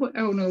 oh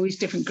no, all these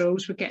different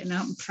girls were getting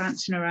up and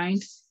prancing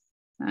around.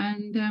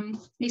 And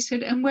he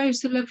said, "And where's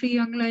the lovely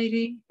young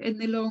lady in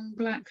the long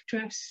black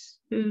dress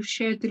who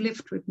shared the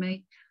lift with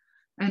me?"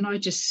 And I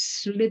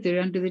just slithered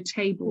under the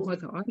table. I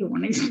thought, I don't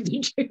want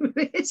anything to do with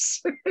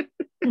this.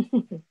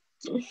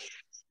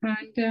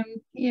 And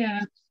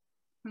yeah.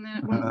 And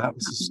then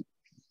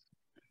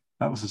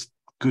that was a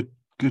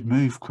good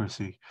move,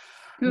 Chrissy.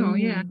 Oh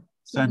yeah.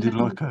 Sounded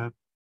like a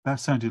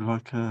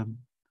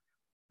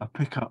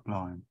pickup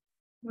line.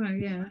 Well,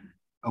 yeah.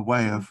 A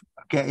way of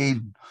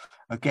getting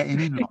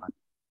in line.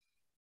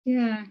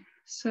 Yeah.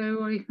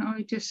 So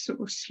I just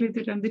sort of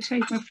slithered under the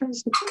table. My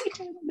friends said, "What are you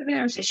doing under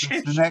there?" I said,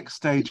 "Shush." The next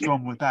stage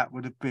on with that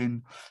would have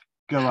been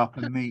go up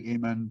and meet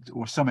him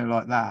or something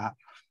like that.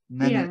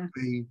 And then it'd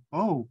be,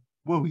 "Oh,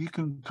 well, you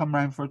can come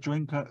round for a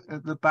drink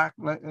at the back,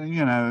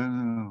 you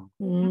know.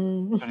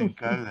 Don't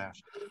go there.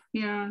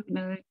 Yeah,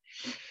 no.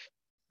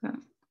 But,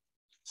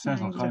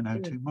 Sounds no, like I know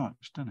too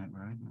much, doesn't it,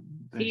 really?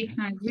 He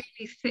had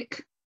really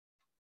thick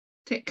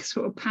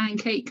sort of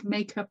pancake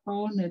makeup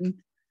on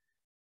and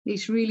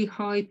these really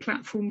high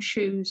platform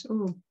shoes.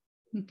 Oh,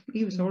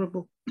 he was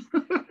horrible.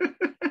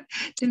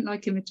 Didn't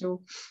like him at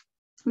all.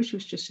 Wish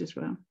was just as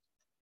well.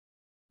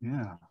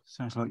 Yeah,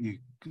 sounds like it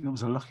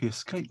was a lucky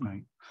escape,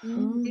 mate.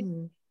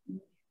 Of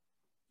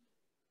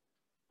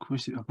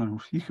course, you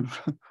could,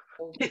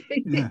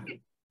 yeah,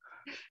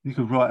 you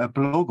could write a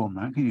blog on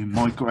that, couldn't you?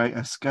 My Great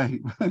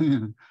Escape.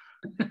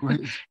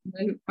 Great.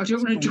 No, I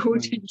don't want to draw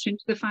attention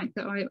to the fact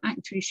that I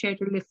actually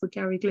shared a lift with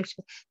Gary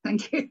Glitter.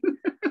 Thank you.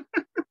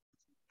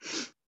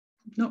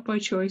 Not by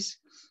choice.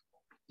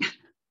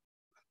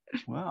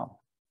 Wow.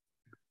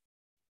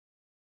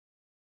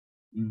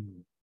 But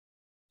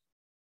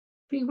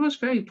he was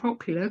very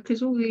popular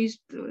because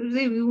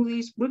there were all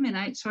these women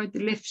outside the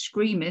lift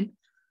screaming.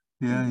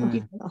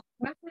 Yeah.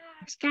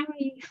 It's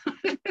Gary.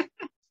 It's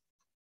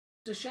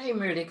a shame,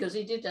 really, because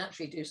he did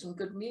actually do some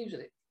good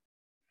music.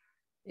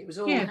 It was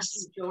all happy,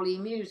 jolly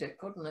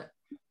music, wasn't it?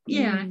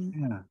 Yeah.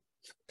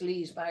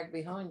 Glee's bag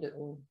behind it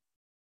all.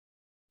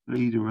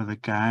 Leader of the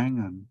gang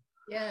and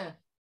yeah.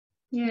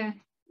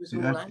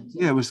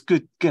 It was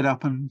good get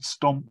up and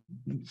stomp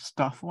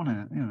stuff, wasn't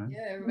it? You know.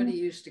 Yeah, everybody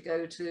used to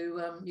go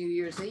to New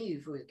Year's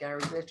Eve with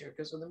Gary Glitter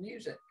because of the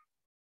music.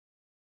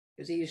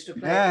 Because he used to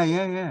play.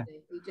 Yeah.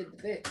 He did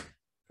the Vic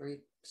for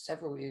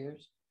several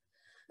years.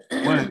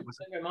 Well,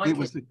 it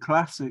was the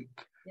classic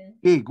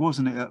gig,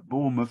 wasn't it, at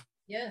Bournemouth?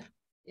 Yeah.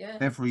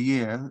 Every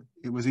year,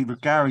 it was either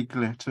Gary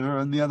Glitter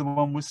and the other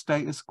one was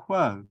Status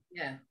Quo.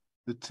 Yeah.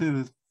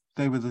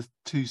 They were the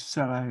two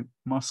sellout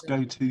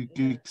must-go-to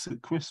gigs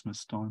at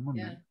Christmas time,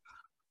 wasn't it?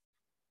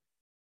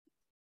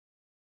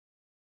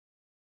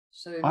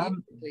 So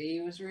musically,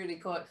 he was really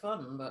quite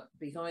fun, but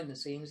behind the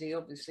scenes, he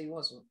obviously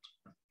wasn't.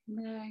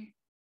 No.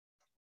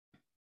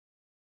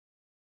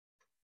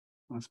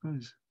 I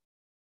suppose.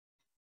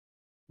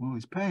 Well,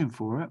 he's paying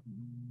for it.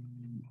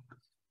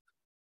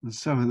 And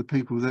so are the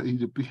people that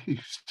he'd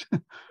abused.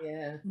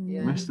 Yeah.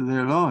 The rest of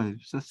their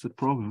lives. That's the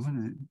problem,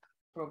 isn't it?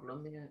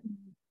 Yeah.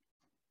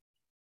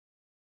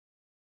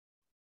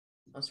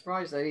 I'm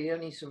surprised, though, he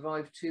only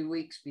survived 2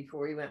 weeks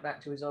before he went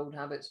back to his old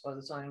habits by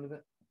the sound of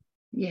it.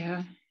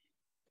 Yeah.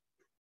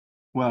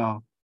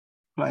 Well,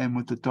 playing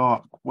with the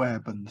dark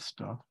web and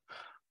stuff.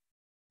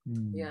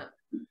 Yeah.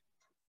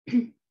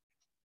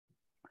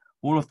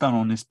 All I've done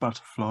on this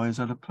butterfly is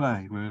had a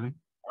play, really.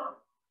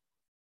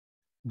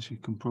 As you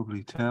can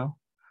probably tell.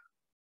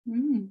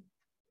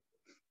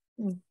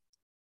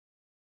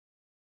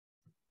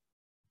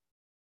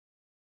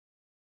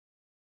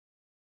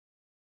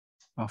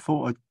 I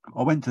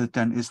went to the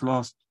dentist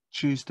last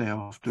Tuesday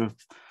after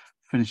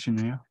finishing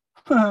here.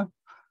 I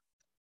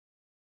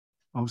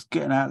was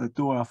getting out the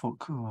door. I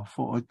thought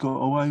I'd got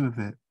away with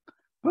it.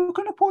 Book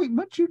an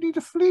appointment. You need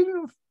a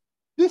filling of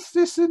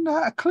this, and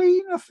that, a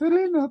clean, a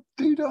filling, a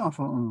do that. I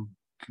thought, oh,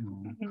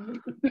 cool.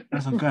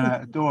 As I'm going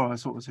out the door, I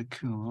sort of said,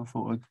 cool. I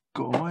thought I'd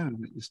got away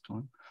with it this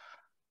time.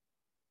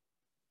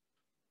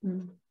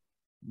 Oh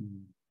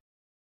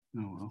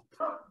well.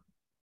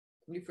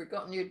 You've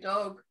forgotten your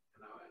dog.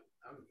 No, I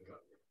haven't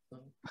forgotten.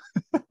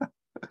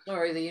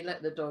 Sorry that you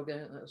let the dog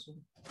out. That's all.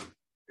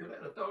 You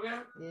let the dog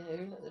out? Yeah,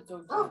 you let the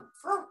dog out.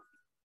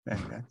 There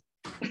you go.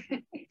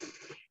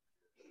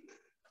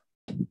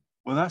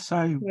 Well, that's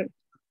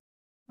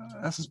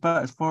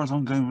about as far as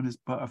I'm going with this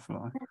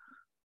butterfly.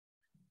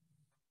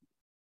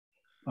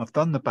 I've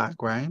done the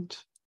background.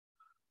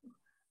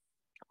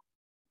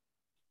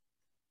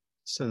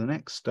 So the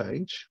next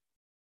stage,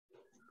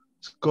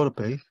 it's got to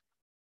be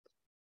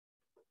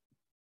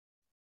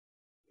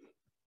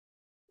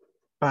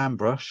fan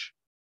brush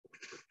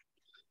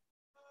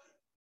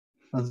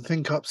and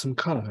think up some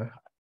colour.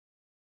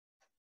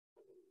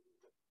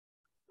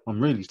 I'm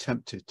really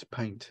tempted to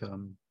paint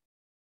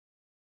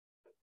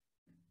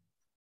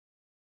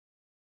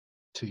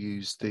to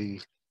use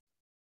the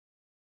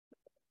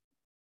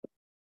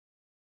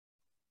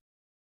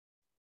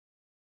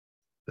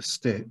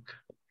stick.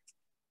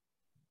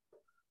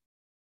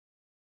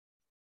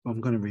 I'm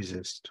going to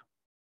resist.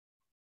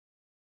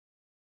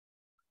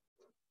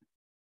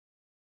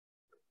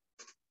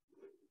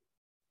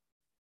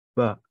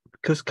 But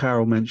because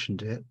Carol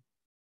mentioned it,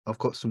 I've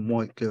got some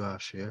white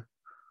gouache here.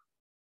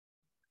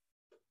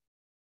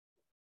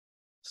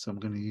 So I'm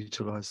going to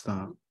utilise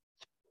that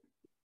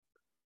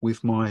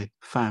with my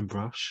fan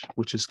brush,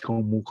 which is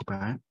called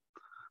Walkabout.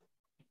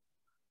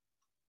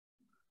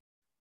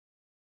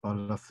 I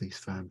love these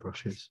fan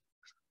brushes.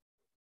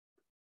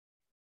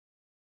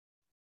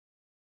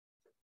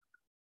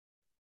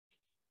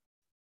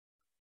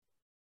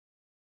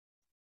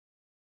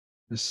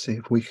 Let's see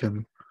if we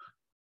can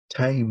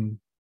tame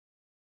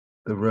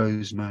the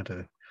rose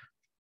madder.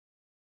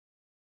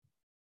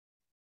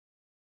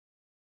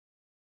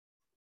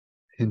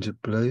 Hint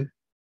of blue.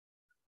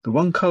 The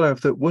one colour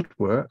that would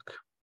work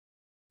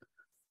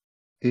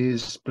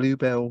is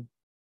Bluebell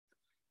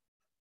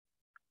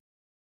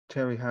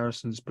Terry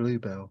Harrison's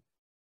Bluebell.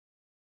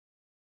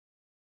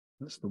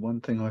 That's the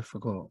one thing I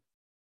forgot.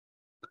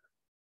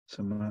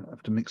 So I'm going to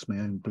have to mix my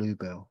own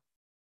Bluebell.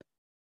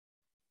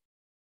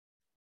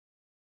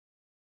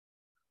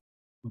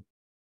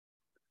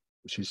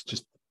 Which is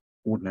just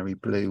ordinary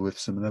blue with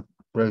some of the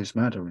rose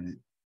madder in it.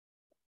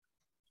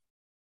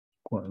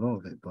 Quite a lot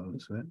of it by the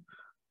looks of it.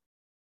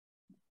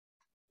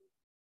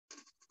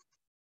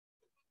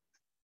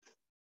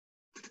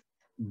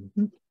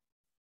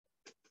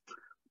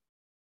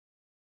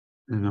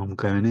 And I'm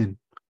going in.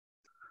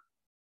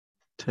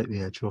 Take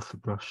the edge off the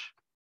brush.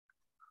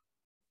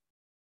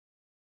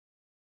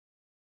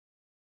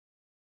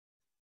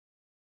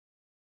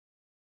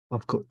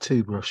 I've got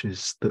two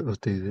brushes that will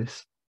do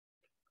this.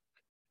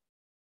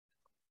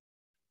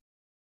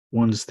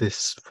 One's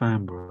this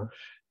fan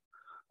brush,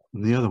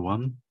 and the other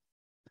one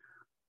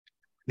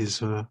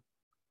is a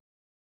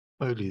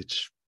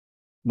foliage,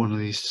 one of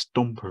these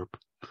stomper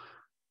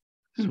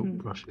sort of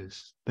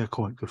brushes. They're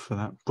quite good for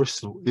that.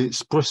 Bristle,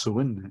 it's bristle,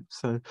 isn't it?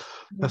 So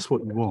that's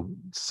what you want.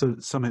 So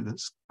something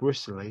that's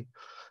bristly,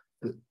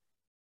 that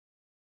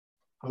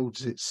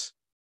holds its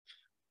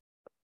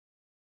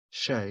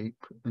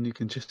shape, and you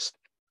can just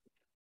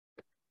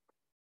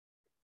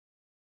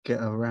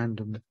get a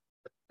randomness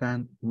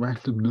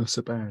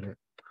about it.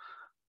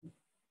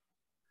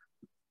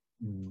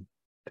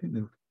 I think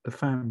the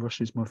fan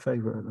brush is my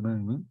favourite at the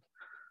moment.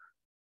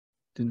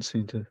 Didn't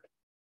seem to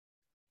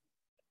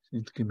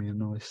give me a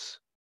nice.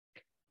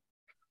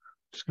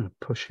 Just going to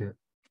push it.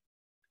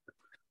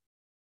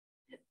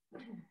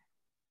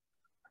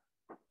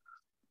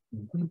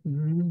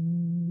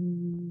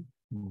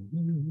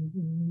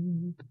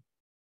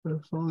 The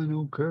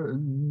final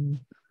curtain.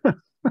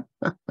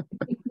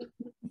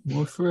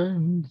 My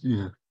friend.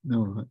 Yeah,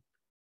 no, right.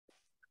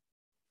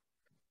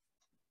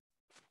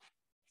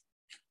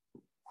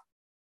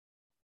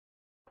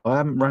 I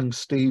haven't rang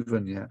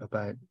Stephen yet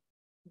about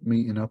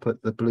meeting up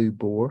at the Blue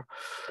Boar.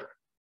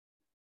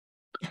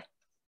 The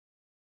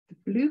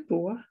Blue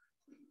Boar?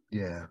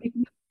 Yeah.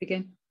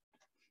 Again.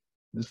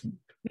 Meet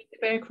the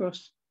Bear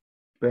Cross.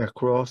 Bear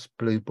Cross,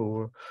 Blue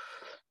Boar.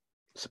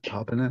 It's a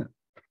pub, isn't it?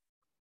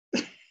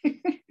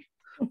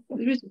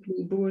 There is a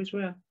Blue Boar as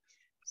well.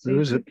 So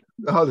There is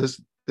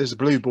there's a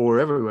Blue Boar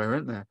everywhere,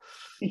 isn't there?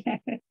 Yeah.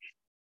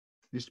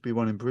 Used to be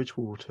one in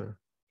Bridgewater.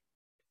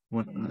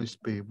 Used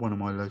to be one of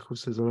my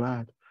locals as a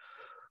lad.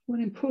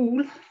 One in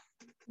Poole.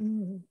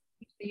 When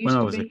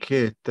I was a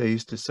kid, they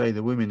used to say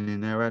the women in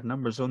there had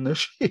numbers on their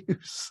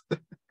shoes.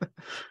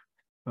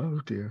 Oh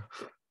dear.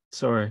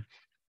 Sorry.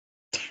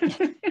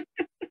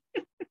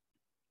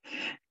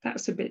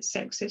 That's a bit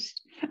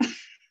sexist.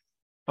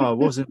 Oh, it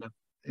was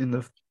in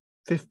the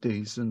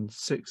 50s and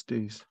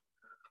 60s.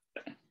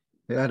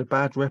 It had a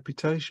bad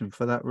reputation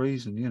for that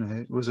reason, you know.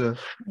 It was a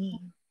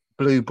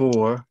blue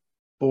boar.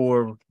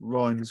 Boar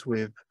rhymes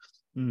with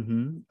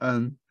and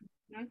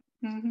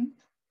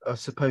I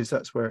suppose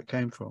that's where it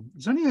came from.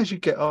 It's only as you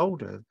get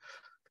older,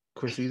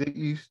 Chrissy, that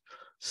you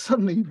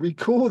suddenly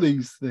recall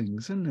these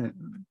things, isn't it?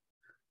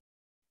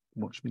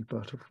 Watch me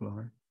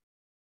butterfly.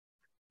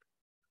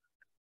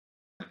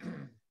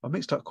 I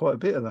mixed up quite a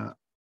bit of that.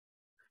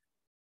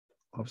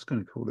 I was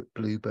going to call it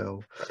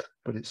Bluebell,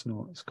 but it's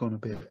not. It's gone a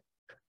bit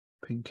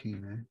pinky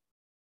now.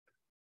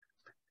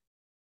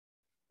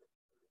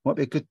 Might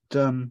be a good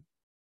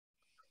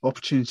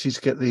opportunity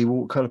to get the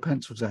watercolour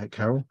pencils out,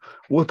 Carol,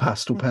 or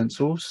pastel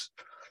pencils.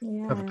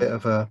 Yeah. Have a bit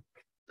of a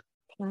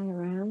play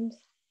around.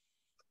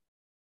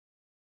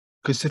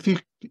 Because if you,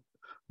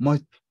 my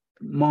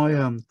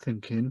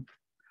thinking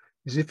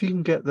is if you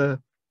can get the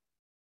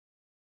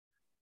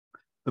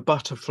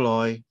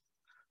butterfly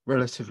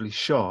relatively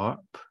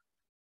sharp,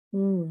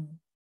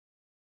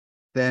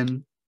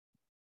 then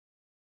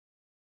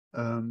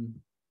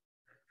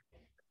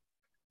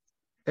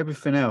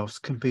everything else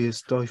can be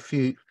as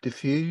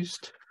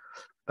diffused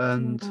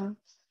and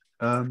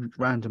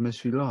random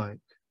as you like.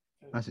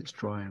 As it's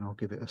drying, I'll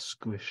give it a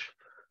squish.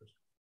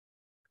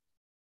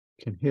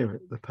 You can hear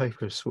it. The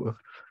paper is sort of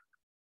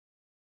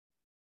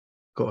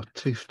got a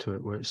tooth to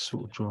it where it's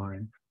sort of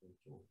drying.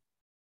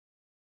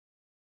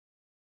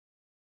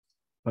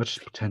 I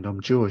just pretend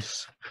I'm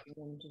Joyce.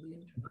 Oh,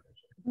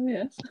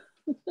 yes.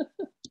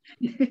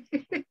 You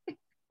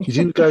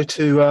didn't go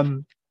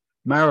to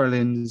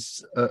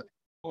Marilyn's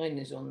Mine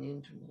is on the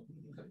internet.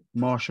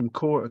 Marsham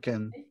Court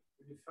again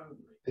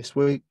this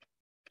week?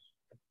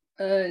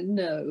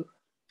 No.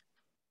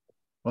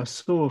 I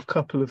saw a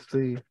couple of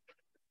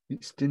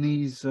it's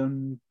Denise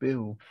and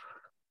Bill.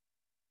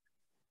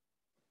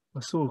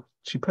 I saw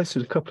she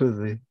posted a couple of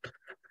the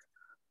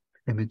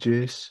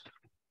images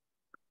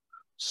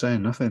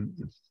saying nothing.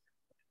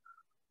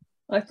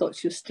 I thought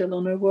she was still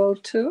on her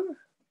world tour.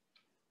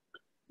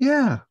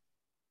 Yeah.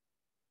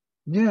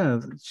 Yeah,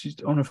 she's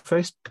on her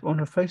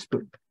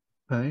Facebook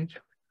page.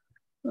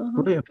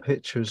 Brilliant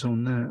pictures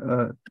on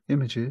there,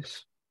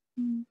 images.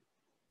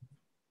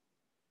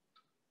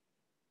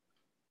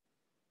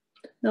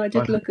 No, I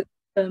did look at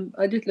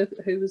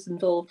who was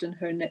involved in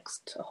her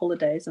next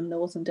holidays, and there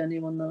wasn't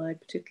anyone that I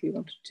particularly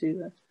wanted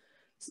to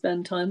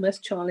spend time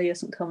with. Charlie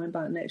isn't coming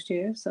back next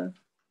year, so.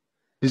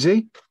 Is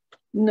he?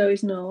 No,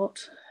 he's not.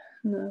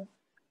 No.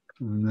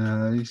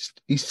 No,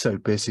 he's so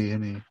busy,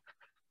 isn't he?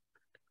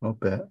 I'll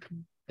bet.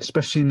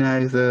 Especially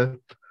now the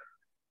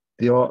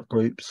art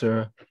groups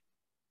are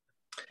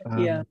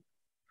Yeah.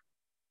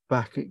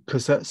 back,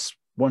 because that's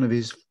one of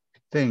his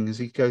things.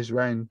 He goes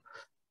around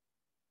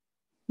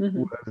Mhm.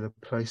 all over the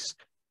place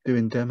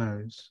doing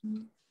demos,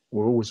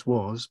 or always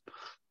was.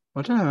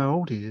 I don't know how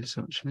old he is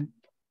actually.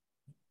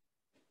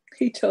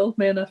 He told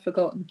me and I've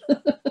forgotten.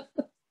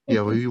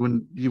 Yeah, well, you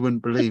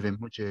wouldn't believe him,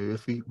 would you?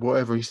 If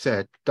whatever he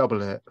said,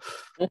 double it.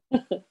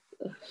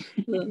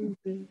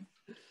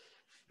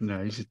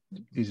 No, he's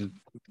a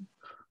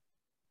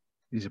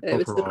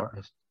proper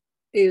artist.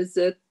 It was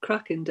a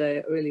cracking day,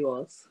 it really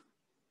was.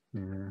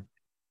 Yeah,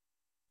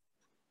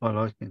 I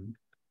like him.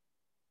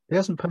 He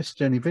hasn't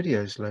posted any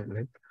videos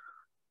lately.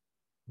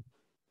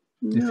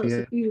 No, it's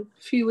a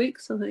few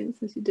weeks, I think,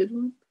 since he did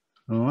one.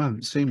 Oh, I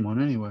haven't seen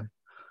one anyway.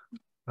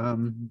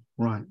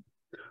 Right.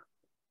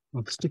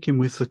 I'm sticking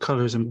with the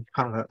colours in the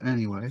palette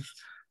anyway.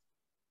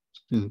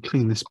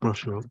 Clean this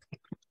brush off.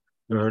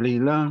 Early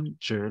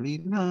lunch, early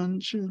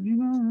lunch, early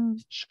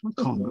lunch. I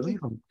can't believe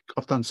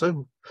I've done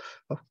so.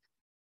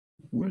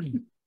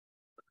 Really.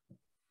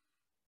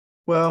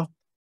 Well,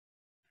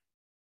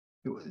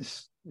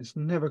 it's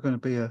never going to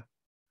be a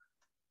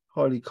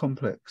highly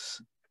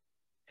complex.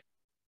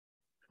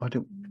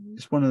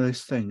 It's one of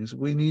those things.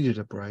 We needed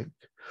a break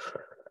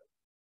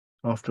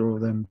after all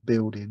them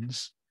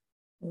buildings.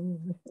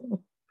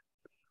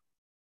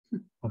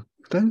 I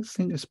don't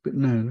think it's, but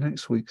no,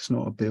 next week's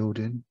not a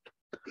building.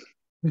 I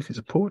think it's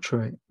a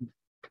portrait.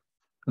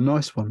 A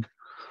nice one.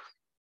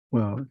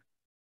 Well,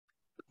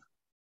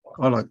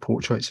 I like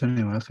portraits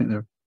anyway. I think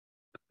they're.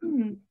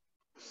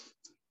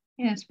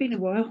 Yeah, it's been a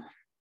while.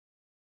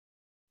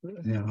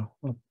 Yeah,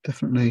 I've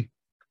definitely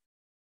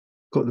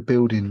got the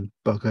building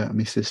bug out of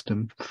my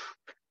system.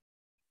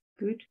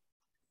 Good.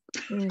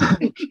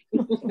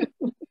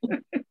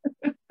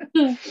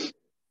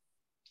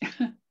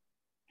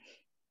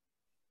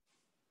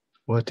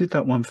 Well, I did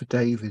that one for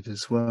David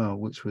as well,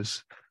 which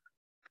was.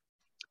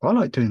 I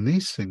like doing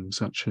these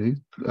things actually.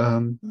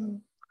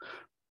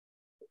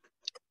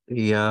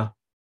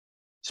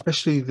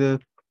 Especially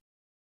the.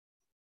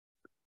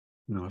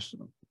 No,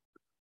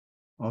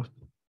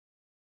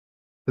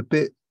 the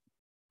bit.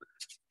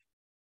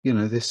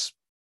 This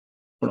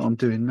what I'm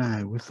doing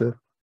now with the.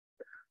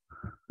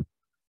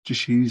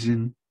 Just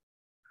using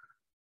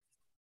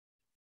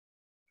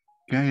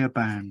gay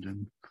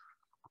abandon.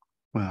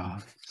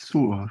 Well,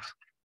 sort of.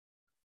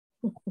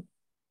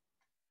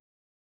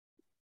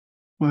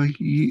 Well,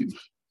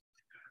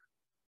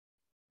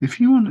 if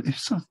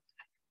some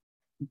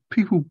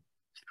people,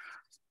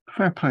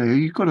 fair play,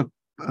 you've got to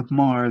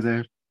admire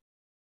their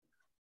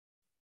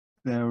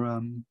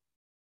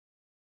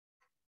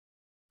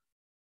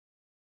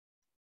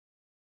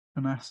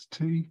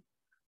tenacity,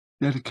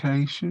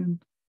 dedication,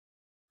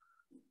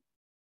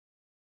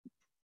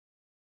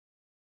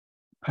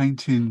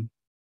 painting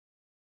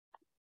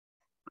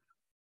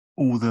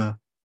all the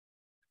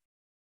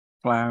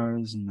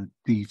flowers and the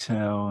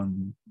detail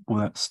and all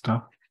that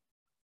stuff.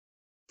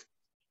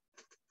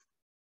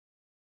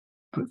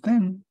 But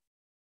then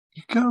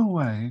you go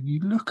away and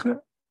you look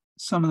at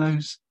some of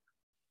those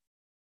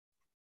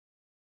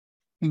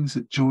things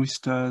that Joyce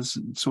does,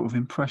 and sort of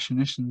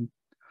impressionistic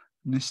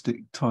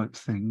type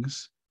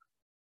things,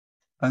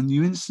 and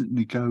you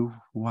instantly go,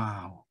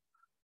 wow.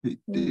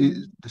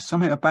 There's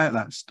something about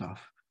that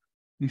stuff.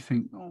 You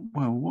think, oh,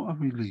 well, what a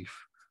relief.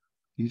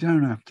 You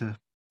don't have to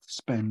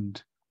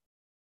spend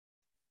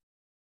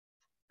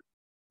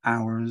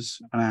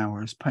hours and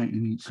hours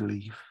painting each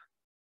leaf.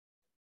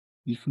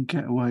 You can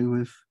get away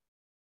with,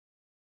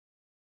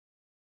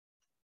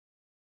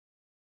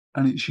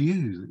 and it's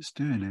you that's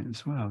doing it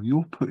as well.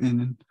 You're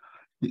putting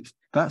in,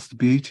 that's the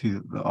beauty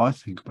that I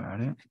think about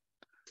it.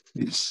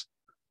 It's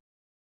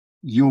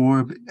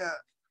your,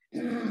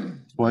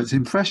 well, it's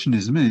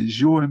impressionism, isn't it? It's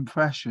your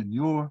impression. Did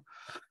you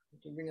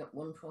bring up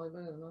 150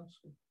 and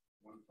ask him?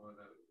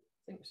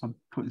 150. I'm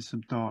putting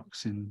some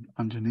darks in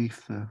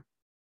underneath the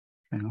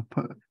thing.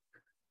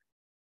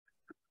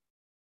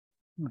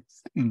 I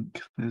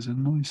think there's a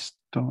nice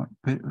dark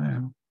bit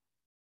there.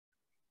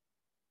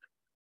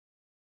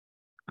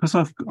 Because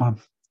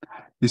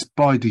it's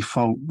by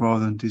default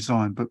rather than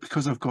design, but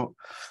because I've got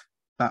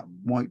that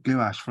white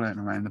gouache floating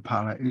around the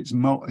palette, it's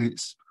melting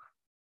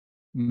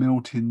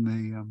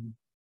the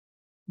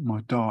my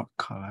dark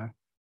colour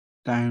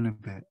down a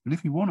bit. And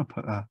if you want to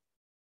put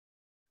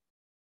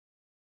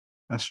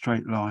a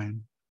straight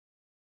line,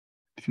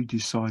 if you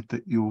decide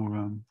that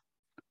your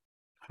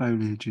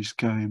foliage is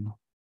going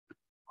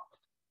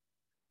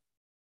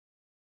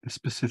a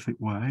specific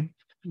way,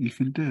 you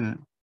can do it.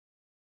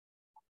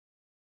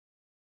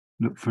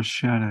 Look for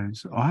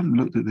shadows. I haven't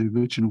looked at the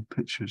original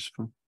pictures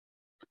for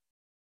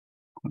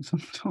quite some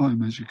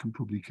time, as you can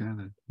probably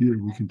gather. Yeah,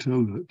 we can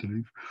tell that,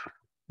 Dave.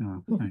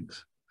 Oh,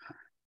 thanks.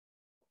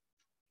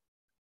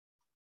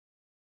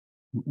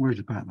 I'm worried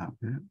about that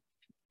bit.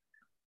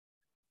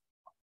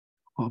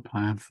 got a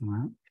plan for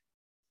that.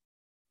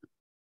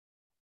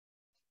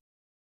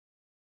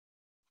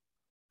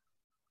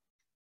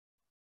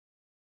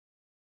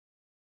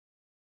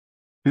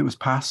 If it was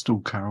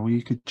pastel, Carol,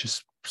 you could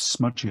just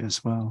smudge it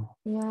as well.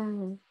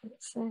 Yeah,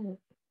 that's it.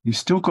 You've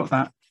still got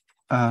that.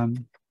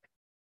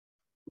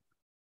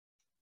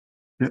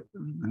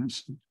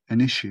 It's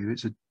an issue.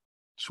 It's a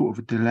sort of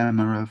a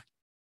dilemma of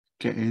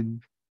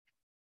getting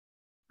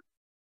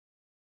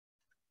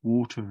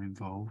water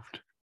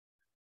involved,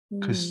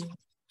 because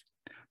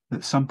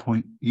at some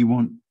point you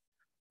want,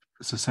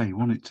 as I say, you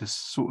want it to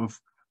sort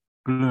of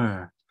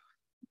blur,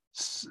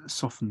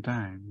 soften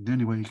down. The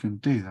only way you can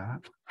do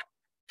that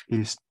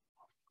is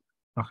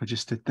like I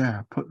just did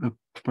there. Put the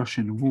brush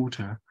in the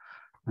water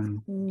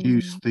and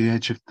use the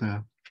edge of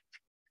the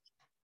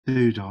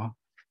doodah.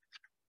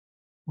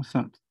 What's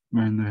that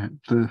around there?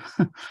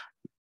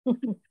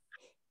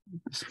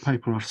 This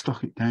paper I've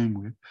stuck it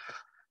down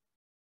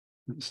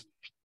with.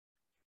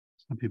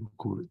 Some people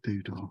call it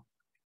doodah.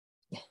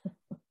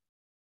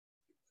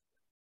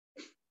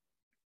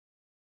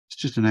 It's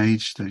just an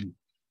age thing.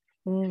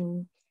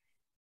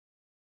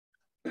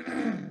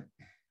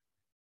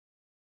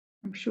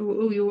 I'm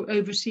sure all your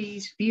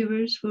overseas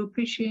viewers will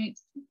appreciate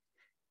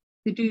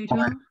the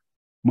doodah.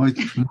 My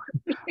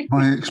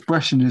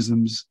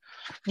expressionisms,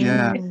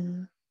 yeah.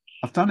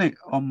 I've done it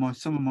on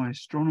some of my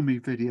astronomy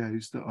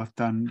videos that I've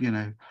done, you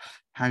know,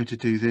 how to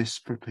do this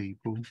for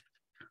people.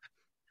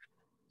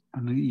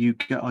 And I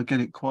get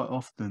it quite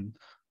often.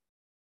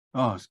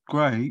 Oh, it's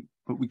great,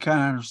 but we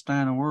can't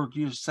understand a word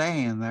you're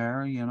saying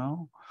there, you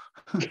know.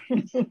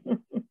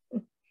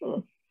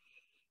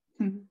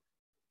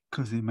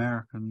 Because the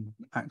American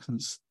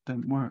accents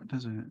don't work,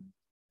 does it?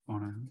 Oh,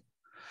 no.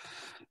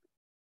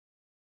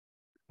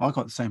 I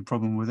got the same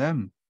problem with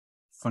them.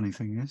 Funny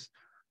thing is,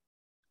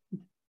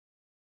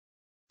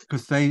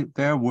 because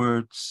their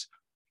words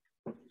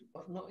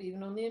not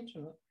even on the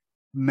internet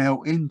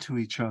melt into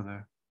each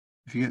other.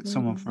 If you get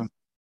someone from,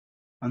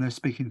 and they're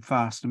speaking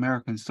fast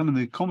Americans, some of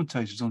the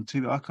commentators on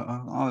TV, I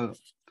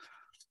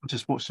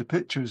just watch the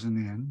pictures in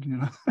the end, you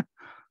know.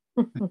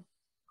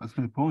 That's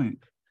no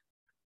point.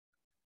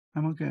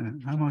 How am I getting?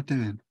 How am I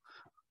doing?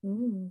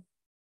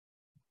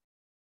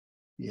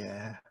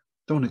 Yeah,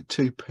 don't want it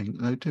too pink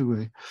though, do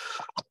we?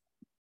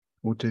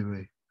 Or do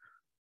we?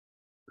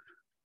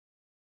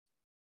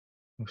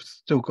 I've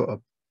still got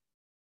a.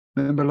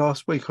 Remember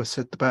last week I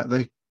said about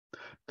the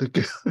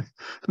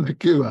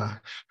gouache.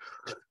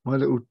 My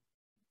little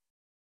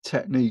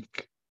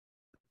technique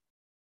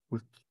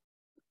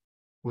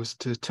was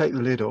to take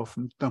the lid off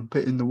and dump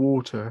it in the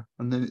water,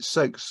 and then it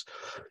soaks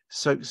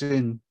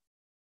in,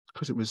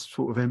 because it was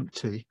sort of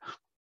empty,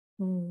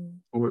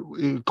 or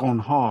it had gone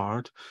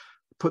hard.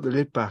 Put the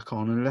lid back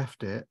on and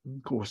left it. And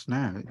of course,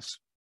 now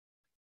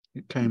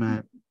it came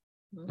out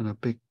in a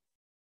big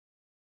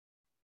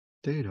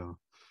doodah.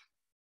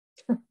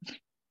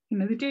 You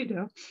know the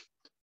doodah?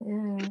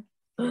 Yeah.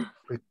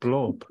 Big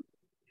blob.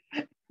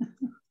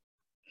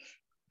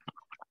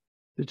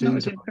 Not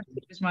as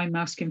impressive as my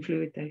masking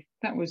fluid though.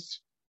 That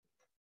was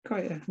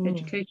quite an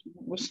education.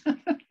 That was.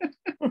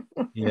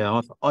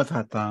 Yeah, I've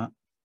had that.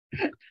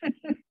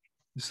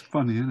 It's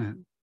funny, isn't it?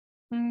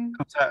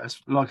 Comes out as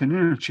like an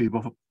inner tube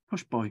off a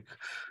push bike.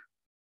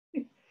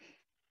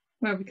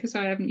 Well, because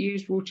I haven't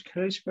used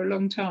watercolours for a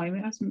long time,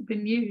 it hasn't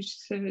been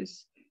used, so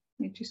it's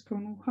just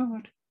gone all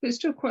hard. But there's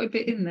still quite a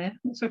bit in there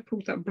once I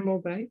pulled that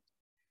blob out.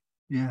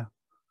 Yeah.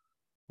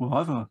 Well,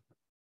 I've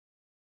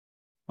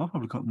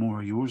probably got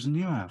more of yours than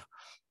you have.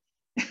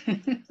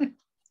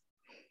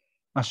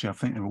 Actually, I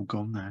think they're all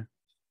gone now.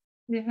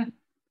 Yeah.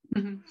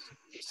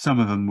 Some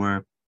of them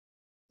were,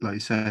 like you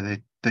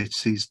say,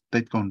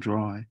 they'd gone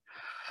dry.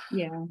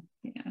 Yeah.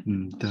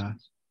 And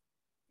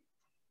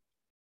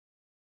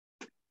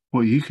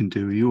what you can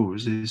do with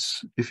yours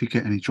is, if you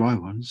get any dry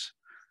ones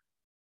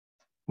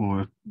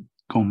or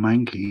gone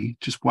manky,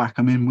 just whack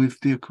them in with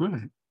the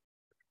acrylic.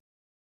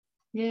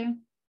 Yeah.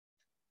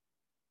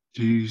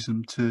 Use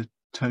them to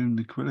tone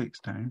the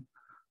acrylics down.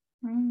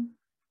 And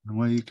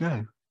away you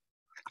go.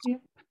 Yeah,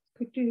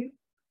 could do.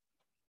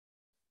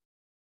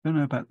 Don't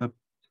know about the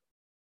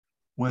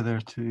whether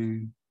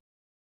to.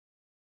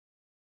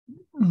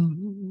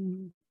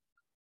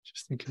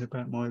 Just thinking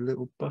about my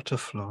little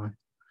butterfly.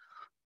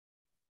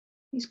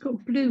 He's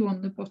got blue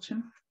on the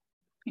bottom.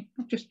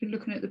 I've just been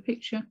looking at the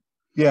picture.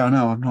 Yeah, I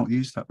know. I've not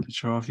used that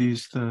picture. I've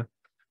used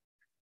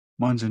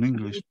mine's in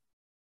English.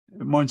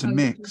 Mine's a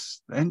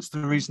mix. Hence the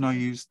reason I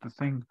used the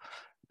thing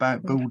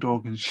about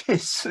bulldog and shih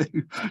tzu,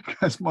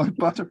 because my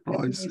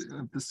butterflies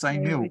are the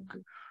same ilk.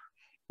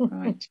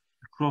 Right.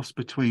 A cross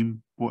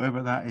between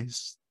whatever that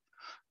is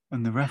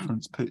and the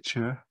reference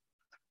picture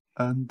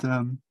and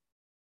an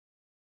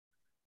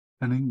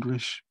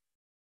English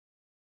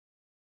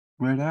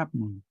Red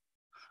Admiral.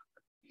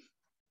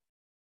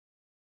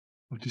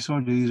 I've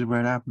decided to use a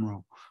Red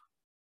Admiral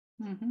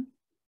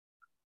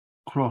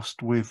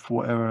crossed with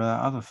whatever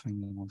that other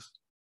thing was.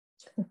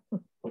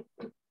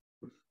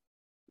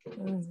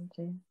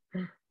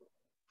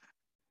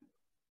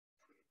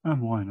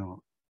 And why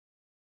not?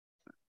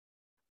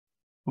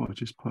 thought I'd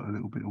just put a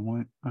little bit of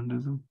white under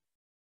them.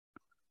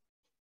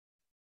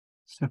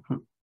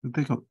 Separate.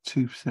 They got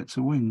two sets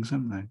of wings,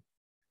 haven't they?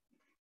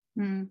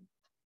 Mm.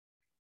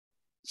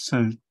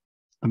 So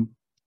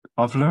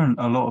I've learned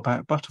a lot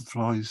about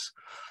butterflies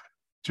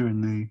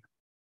during the.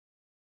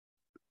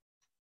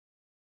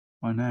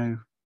 I know.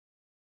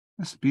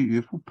 That's the beauty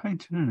of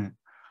painting, isn't it?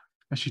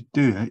 As you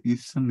do it, you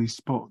suddenly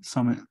spot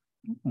something.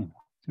 Oh,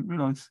 didn't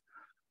realise.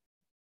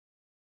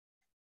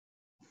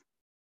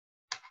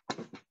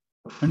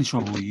 Only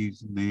trouble with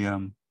using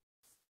the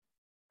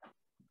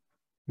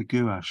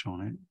gouache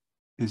on it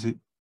is it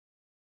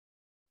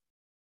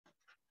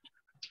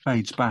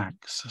fades back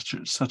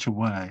such a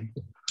way.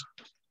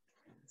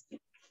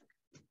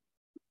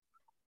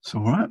 It's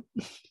all right.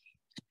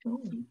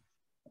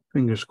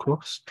 Fingers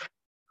crossed.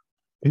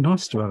 Be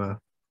nice to have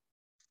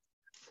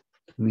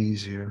an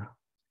easier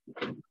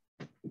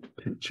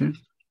picture.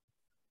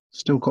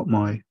 Still got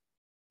my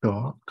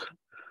dark,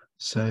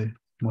 so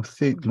my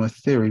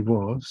theory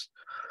was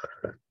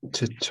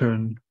to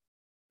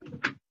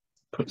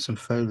put some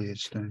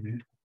foliage down here.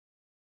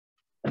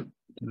 Don't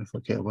know if I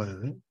get away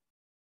with it.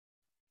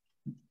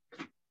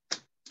 I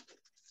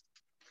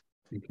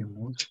think it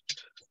was.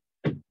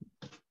 A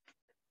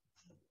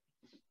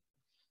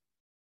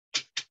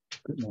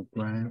bit more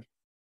brown.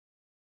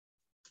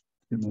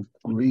 A bit more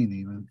green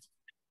even.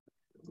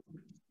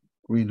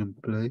 Green and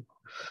blue.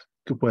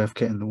 Good way of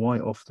getting the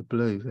white off the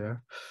blue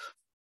there.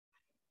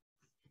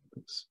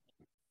 It's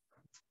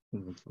a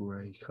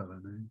grey colour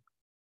now.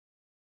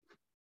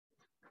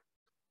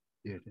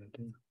 Yeah,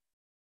 do.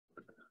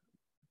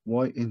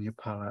 White in your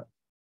palette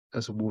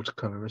as a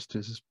watercolorist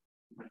is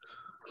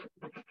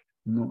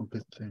not a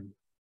good thing.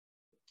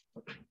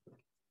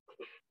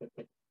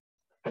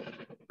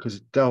 Because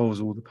it dulls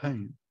all the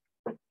paint.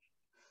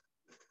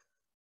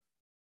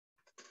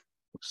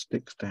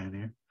 Sticks down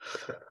here.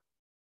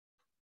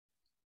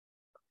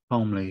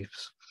 Palm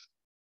leaves.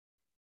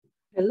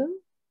 Hello?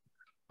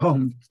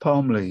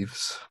 Palm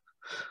leaves.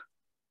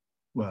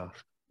 Well,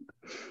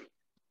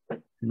 if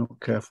you're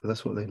not careful,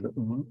 that's what they look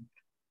like.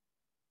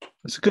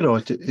 It's a good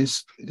idea.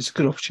 It's a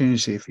good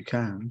opportunity if you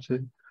can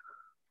to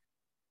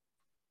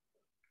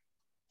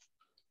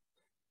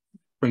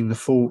bring the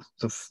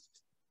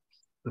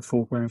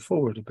foreground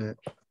forward a bit.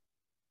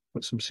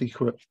 Put some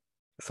secret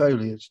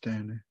foliage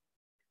down there.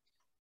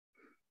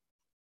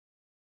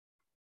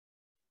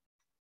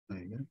 There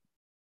you go.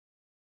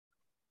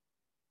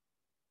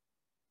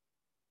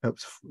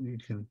 Helps. You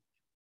can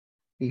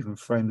even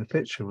frame the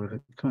picture with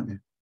it, can't you?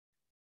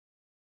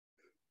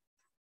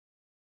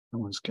 That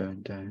one's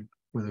going down,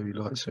 whether he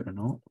likes it or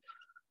not.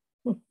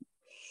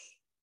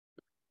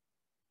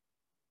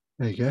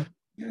 There you go.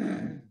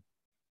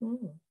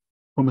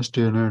 Almost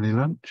do an early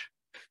lunch.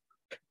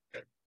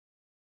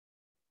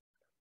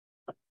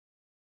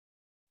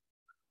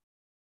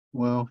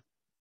 Well,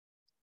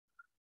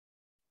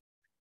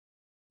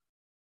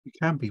 you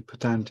can be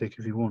pedantic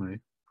if you want to.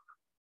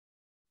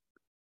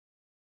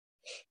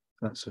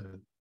 That's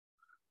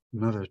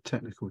another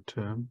technical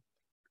term.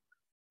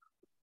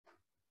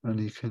 And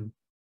you can,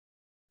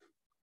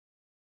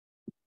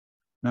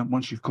 now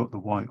once you've got the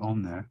white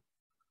on there,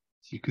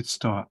 you could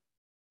start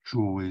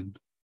drawing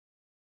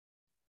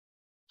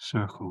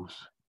circles.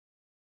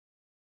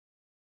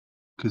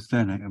 Because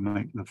then it will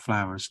make the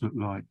flowers look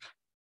like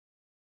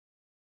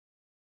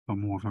a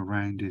more of a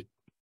rounded.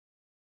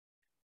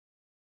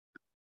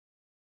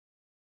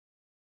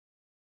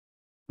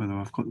 Whether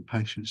I've got the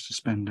patience to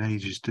spend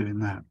ages doing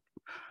that,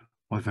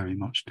 I very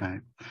much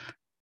doubt.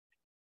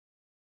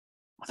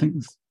 I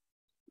think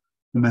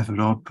the method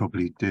I'd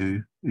probably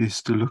do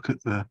is to look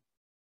at the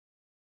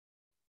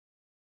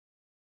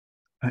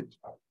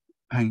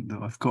paint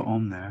that I've got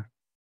on there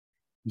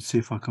and see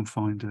if I can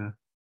find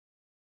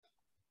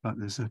like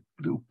there's a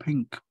little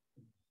pink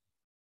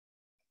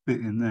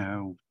bit in there,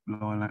 or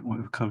lilac,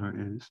 whatever colour it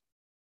is.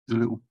 There's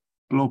a little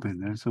blob in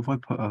there. So if I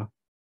put a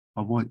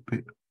white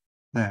bit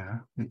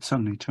there, it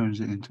suddenly turns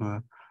it into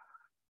a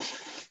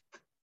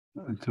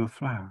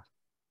flower.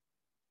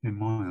 In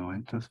my eye,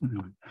 it does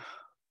anyway.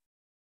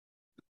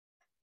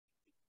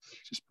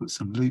 Just put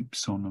some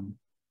loops on them.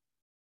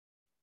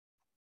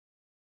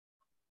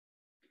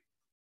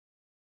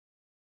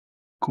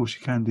 Of course,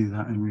 you can do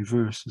that in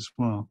reverse as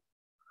well.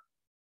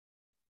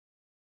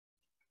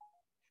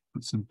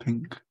 Put some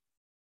pink.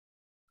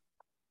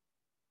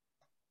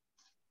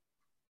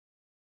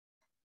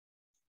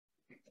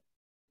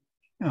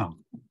 Yeah,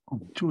 I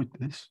enjoyed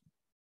this.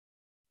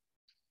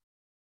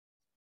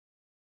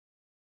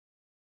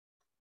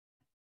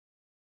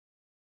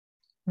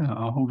 Yeah,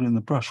 I'll hold in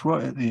the brush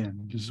right at the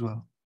end as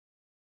well.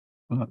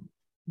 Like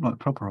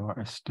proper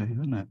artists do,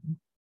 isn't it?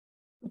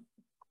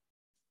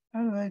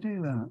 How do they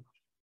do that?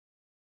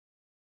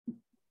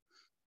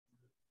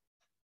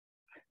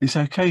 It's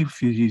okay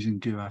if you're using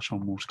gouache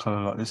on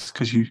watercolour like this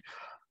because you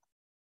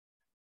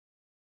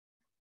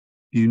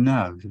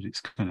know that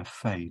it's going to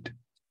fade.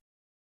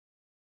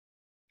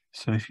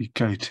 So if you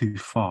go too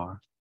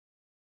far,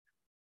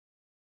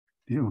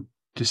 it'll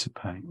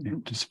dissipate, it'll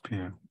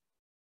disappear.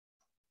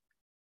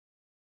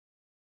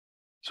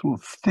 sort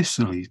of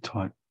thistly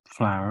type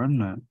flower,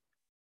 isn't it?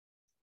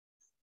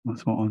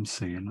 That's what I'm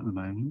seeing at the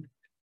moment.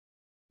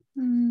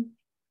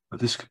 But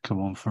this could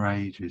go on for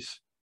ages.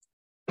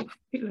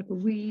 Bit like a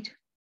weed.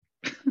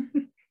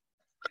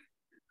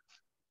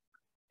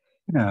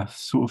 Yeah,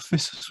 sort of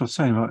thistles, I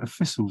say, like the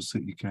thistles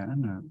that you get,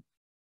 isn't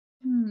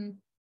it?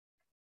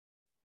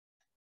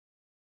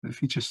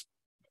 If you just,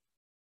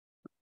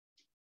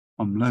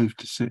 I'm loath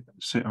to sit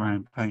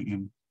around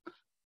painting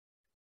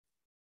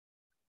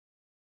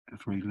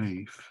every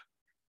leaf,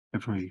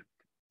 every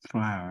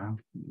flower.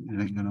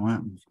 It ain't going to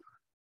happen.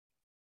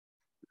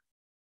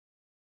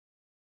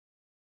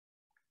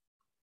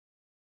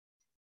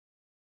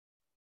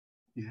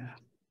 Yeah.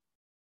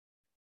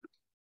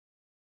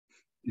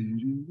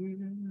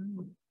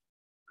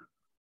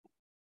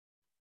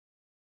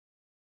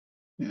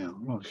 Yeah, I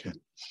like it.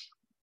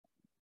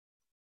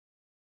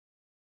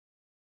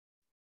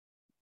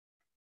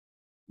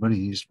 I've only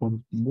used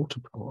one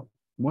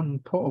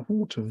pot of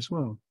water as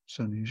well. It's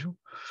unusual.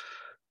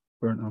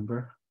 Burnt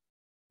umber.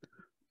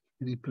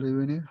 Any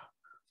blue in here?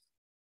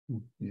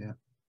 Yeah.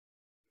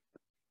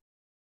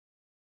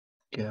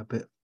 Get a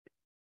bit.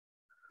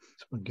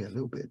 So I can get a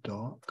little bit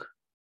dark.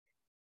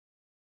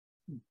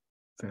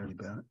 Fairly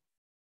bad.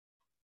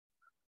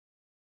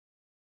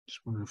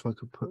 Just wondering if I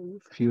could put a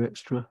few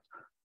extra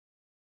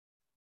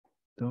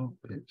dark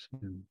bits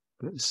in,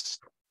 but it's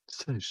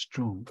so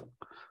strong.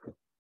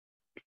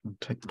 I'll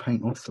take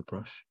paint off the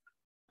brush.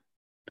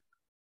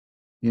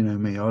 You know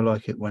me, I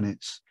like it when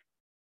it's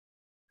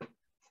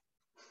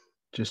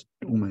just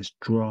almost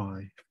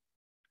dry.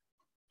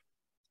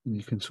 And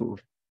you can sort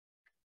of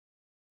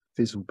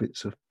fizzle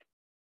bits of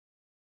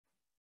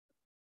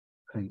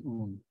paint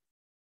on.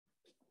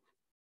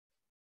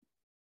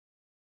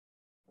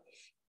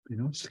 Be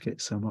nice to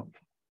get some up.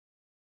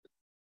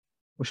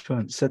 Wish I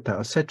hadn't said that.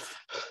 I said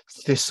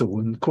thistle,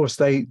 and of course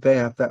they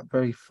have that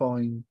very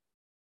fine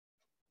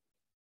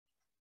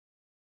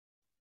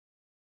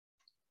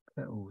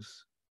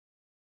petals.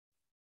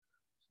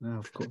 Now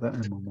I've got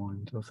that in my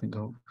mind. I think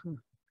I'll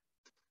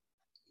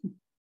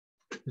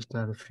just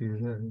add a few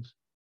of those.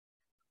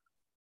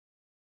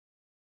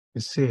 You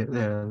can see it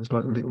there. There's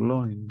like little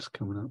lines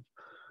coming up.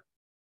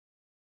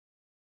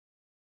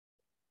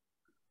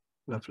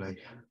 Lovely.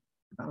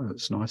 That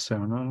looks nice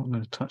there, and I'm not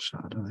going to touch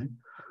that, I don't think.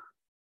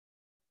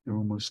 They're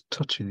almost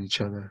touching each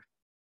other.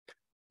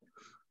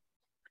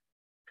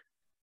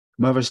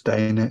 Mother's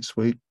Day next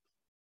week.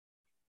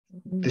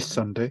 This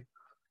Sunday.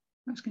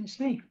 I was going to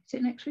say, is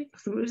it next week? I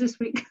thought it was this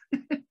week.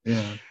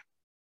 Yeah.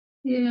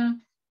 Yeah.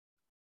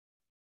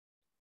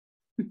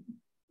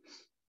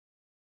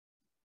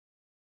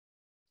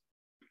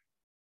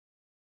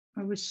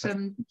 I was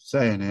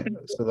saying it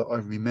so that I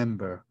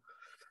remember.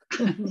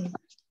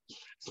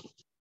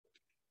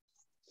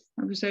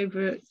 I was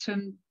over at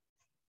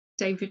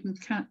David and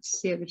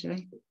Kat's the other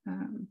day,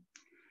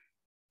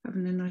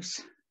 having a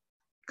nice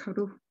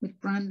cuddle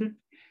with Brandon,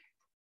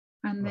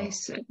 and they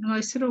said, and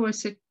I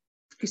said,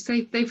 because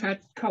they've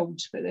had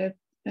colds, but they're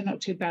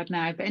not too bad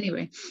now. But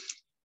anyway,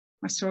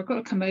 I said, I've got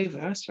to come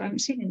over. So I haven't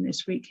seen him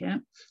this week yet.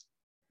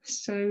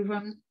 So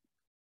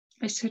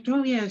I said,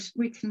 oh yes,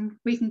 we can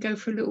go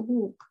for a little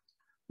walk.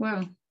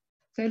 Well,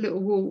 their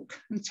little walk,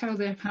 until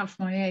they're half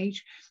my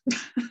age.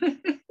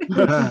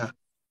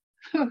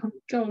 Oh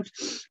God.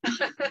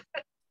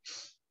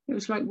 It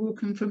was like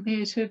walking from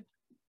here to,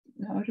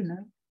 no, I don't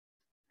know,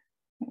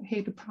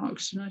 here to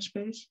Parkston, I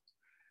suppose.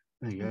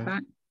 There you go.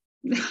 Back.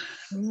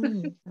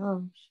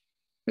 Gosh.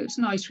 It was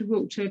nice. We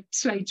walked to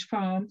Slade's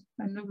farm,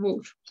 and I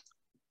walked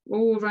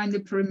all around the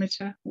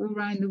perimeter, all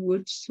around the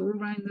woods, all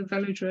around the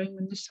velodrome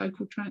and the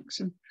cycle tracks.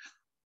 And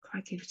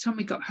crikey, by the time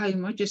we got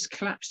home, I just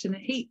collapsed in a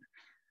heap.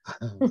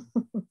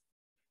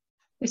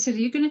 They said, are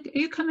you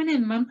coming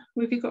in, Mum?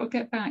 Or have you got to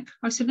get back?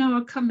 I said, no,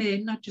 I'll come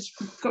in. I just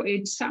got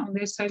in, sat on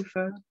their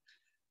sofa.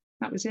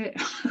 That was it.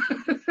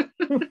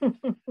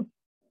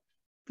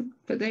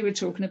 But they were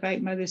talking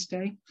about Mother's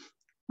Day.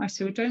 I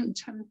said, well, don't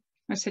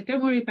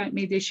worry about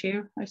me this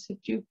year. I said,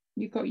 you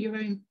got your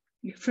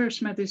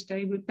first Mother's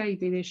Day with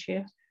baby this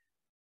year.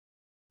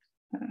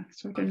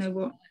 So I don't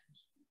know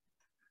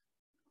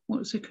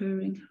what's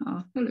occurring.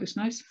 Oh, that looks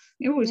nice.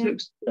 It always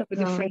looks with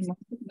the frame on,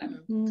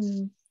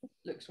 doesn't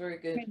it? Looks very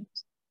good.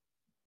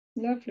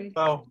 Lovely.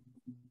 Oh,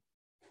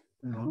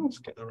 let's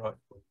get the right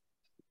one.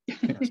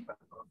 That's better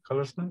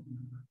colours now.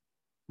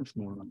 That's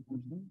more like that.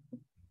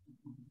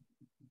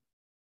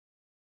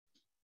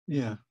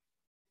 Yeah.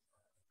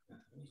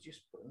 He's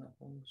just putting that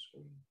on the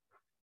screen.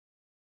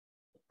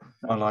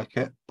 I like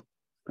it.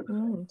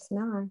 It's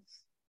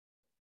nice.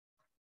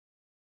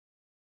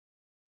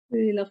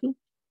 Really lovely.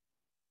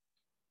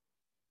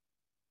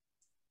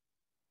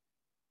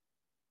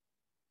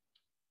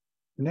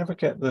 You never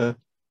get the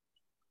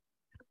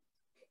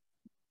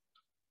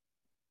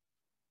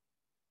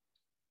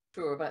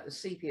Sure about the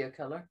sepia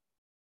colour.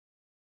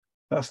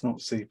 that's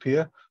not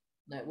sepia.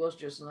 No, it was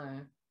just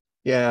now.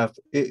 Yeah,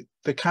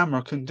 the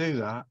camera can do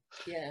that.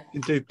 Yeah.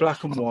 You can do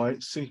black and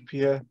white,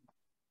 sepia,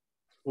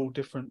 all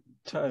different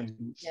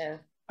tones. Yeah.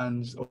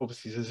 And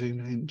obviously the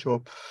zoom in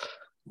job.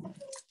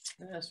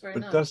 Yeah, that's very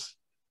But nice. that's,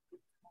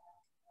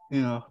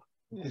 you know,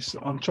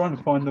 I'm trying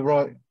to find the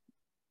right.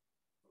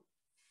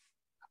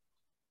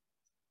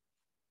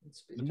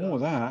 The more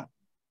that,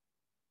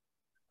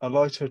 a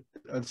lighter,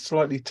 a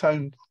slightly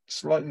toned,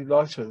 slightly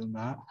lighter than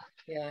that.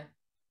 Yeah.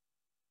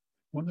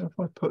 Wonder if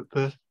I put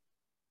the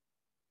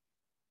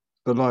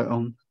light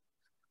on.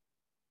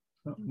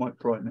 That might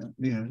brighten it.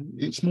 Yeah,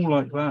 it's more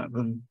like that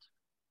than,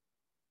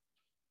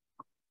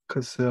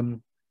 because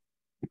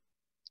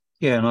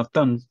yeah, and I've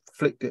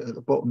flicked it at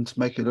the bottom to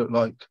make it look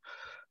like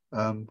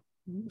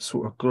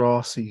sort of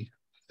grassy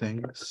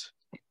things.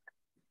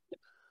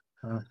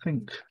 I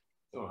think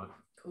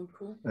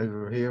Cool.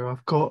 over here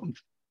I've got,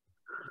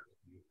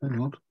 hang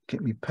on,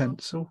 get me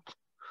pencil.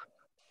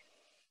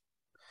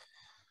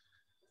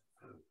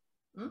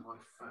 Hmm? My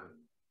phone.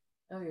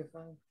 Oh, your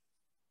phone.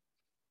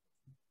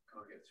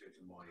 Can't get through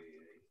to my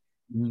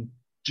ear.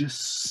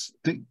 Just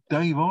stick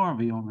Dave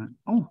Harvey on it.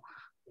 Oh,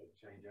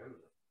 Change over.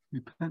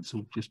 your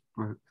pencil just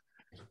broke.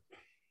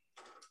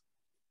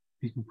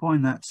 You can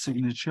find that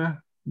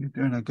signature. You're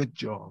doing a good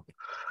job.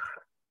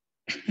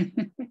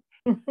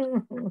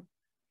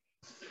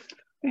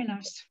 Very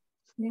nice.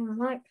 Yeah, I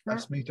like that.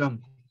 That's me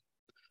done.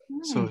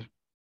 So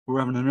we're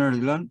having an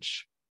early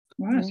lunch.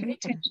 Well, it's only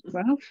 10 to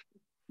 12.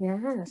 Yeah,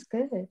 that's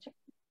good.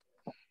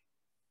 But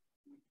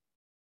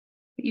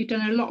you've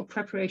done a lot of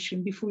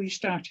preparation before you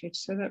started,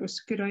 so that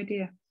was a good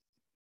idea.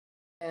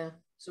 Yeah.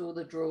 So all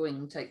the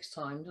drawing takes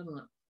time, doesn't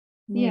it?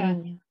 Yeah.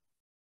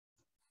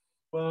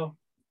 Well,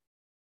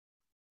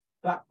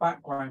 that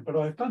background, but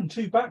I've done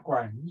 2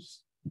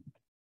 backgrounds.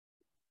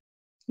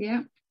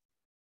 Yeah.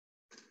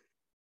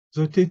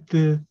 So I did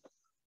the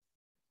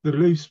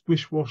loose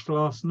wish wash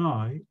last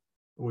night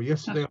or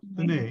yesterday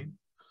afternoon.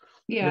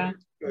 Yeah.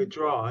 Go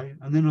dry,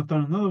 and then I've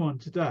done another one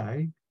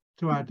today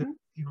to add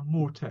even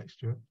more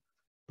texture.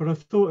 But I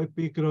thought it'd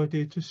be a good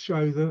idea to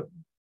show that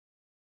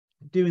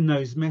doing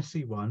those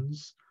messy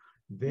ones,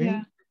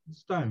 then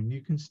stone,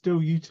 you can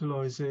still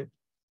utilize it.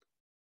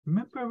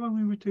 Remember when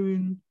we were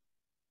doing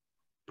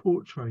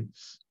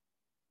portraits,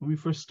 when we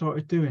first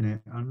started doing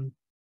it, and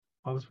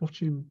I was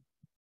watching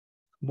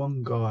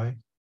one guy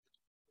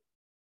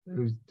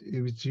who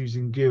was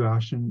using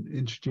gouache and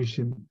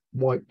introducing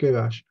white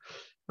gouache,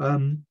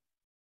 and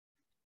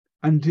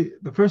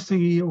the first thing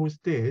he always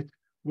did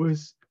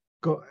was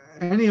got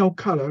any old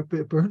color, a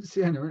bit of burnt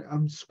sienna,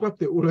 and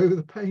scrubbed it all over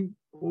the paint,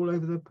 all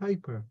over the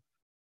paper,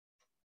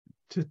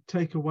 to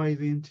take away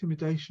the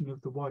intimidation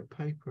of the white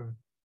paper.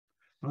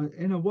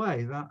 In a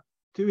way, that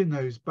doing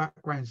those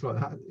backgrounds like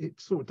that, it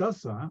sort of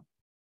does that.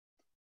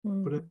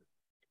 But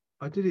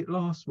I did it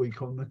last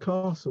week on the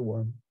castle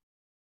one.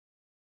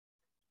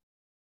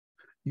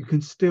 You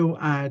can still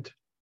add,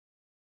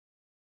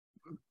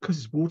 because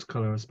it's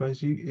watercolor, I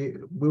suppose,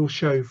 it will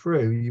show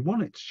through. You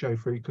want it to show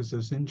through because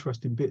there's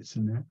interesting bits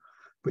in there,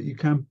 but you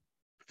can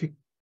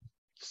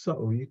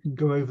subtle. You can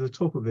go over the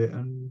top of it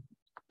and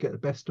get the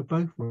best of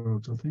both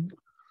worlds, I think.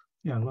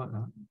 Yeah, I like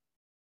that.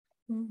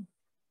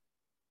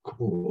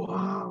 Cool.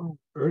 Wow,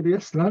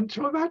 earliest lunch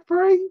I've had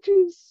for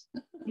ages.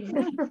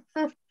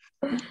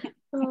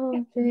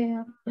 Oh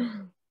dear.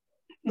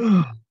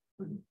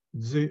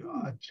 Do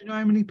you know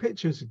how many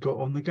pictures it got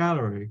on the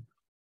gallery?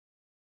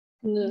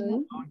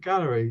 No. On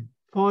gallery,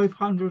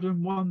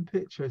 501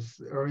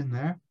 pictures are in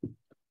there.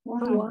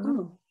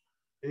 Wow.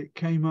 It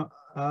came up.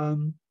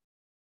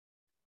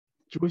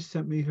 Joyce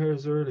sent me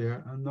hers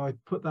earlier, and I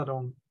put that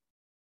on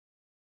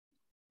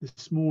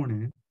this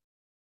morning.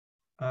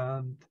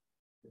 And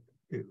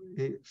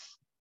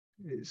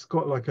it's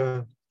got like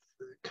a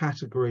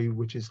category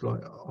which is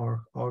like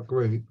our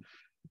group,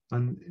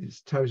 and it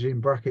tells you in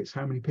brackets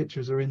how many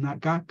pictures are in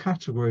that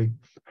category,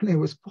 and it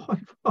was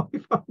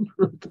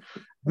 500.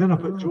 Then I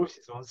put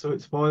Joyce's on, so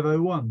it's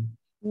 501.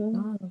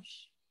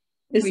 Gosh.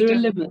 Is there a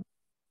limit?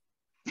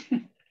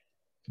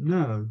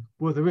 No,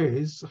 well there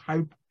is.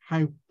 How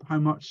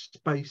much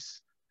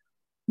space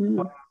I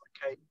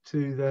allocate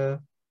to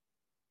the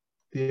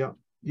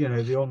you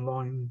know, the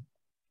online,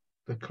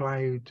 the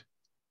cloud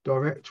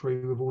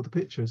directory with all the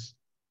pictures.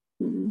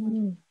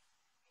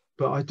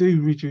 But I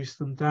do reduce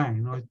them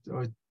down.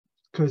 I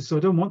because I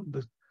don't want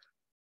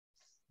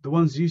the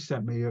ones you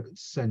send me.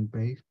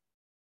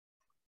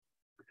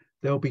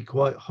 They'll be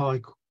quite high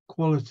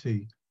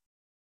quality.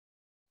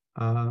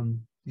 You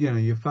know,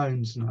 your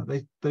phones and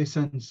that, they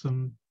send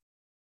some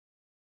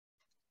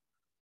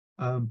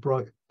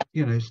bright,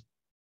 you know,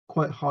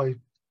 quite high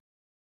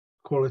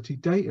quality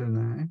data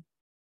now.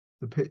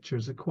 The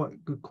pictures are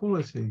quite good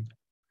quality.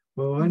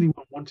 Well,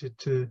 anyone wanted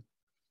to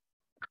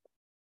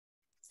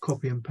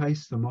copy and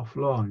paste them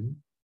offline,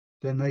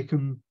 then they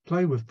can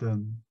play with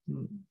them,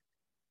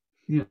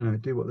 you know,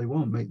 do what they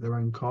want, make their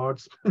own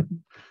cards. I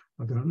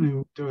don't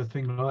know, do a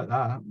thing like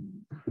that.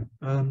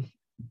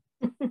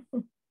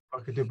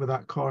 Like I did with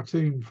that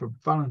cartoon for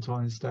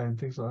Valentine's Day and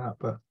things like that,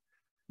 but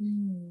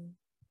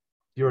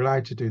you're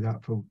allowed to do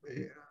that for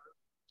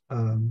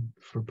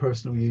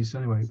personal use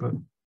anyway. But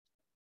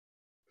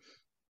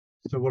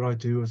so what I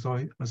do is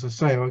I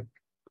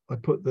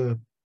put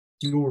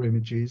your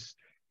images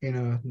in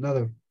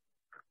another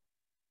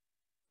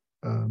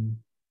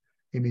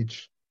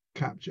image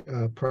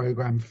capture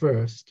program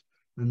first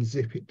and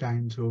zip it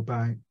down to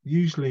about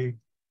usually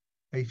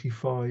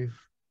 85k,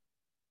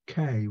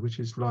 which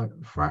is like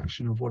a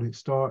fraction of what it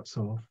starts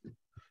off.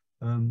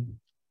 And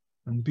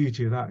the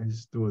beauty of that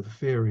is the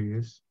theory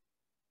is,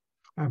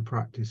 and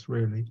practice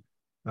really.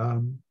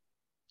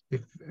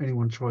 If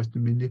anyone tries to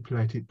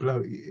manipulate it,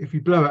 if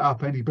you blow it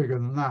up any bigger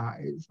than that,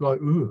 it's like,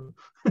 ooh,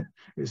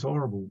 it's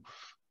horrible,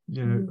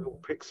 you know,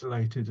 all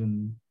pixelated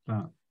and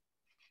that.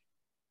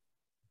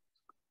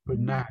 But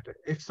now,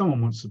 if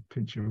someone wants a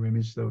picture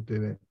image, they'll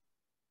do it.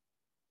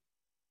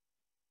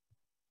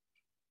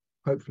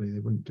 Hopefully, they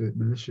wouldn't do it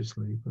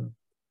maliciously, but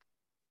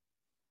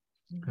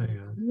there you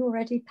go. You're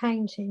already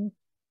painting,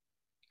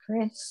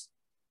 Chris?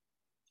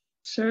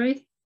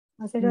 Sorry?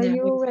 I said, are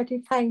you already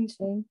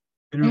painting?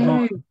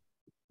 No,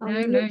 Oh,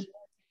 no.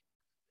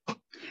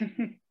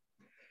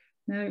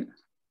 No,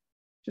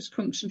 just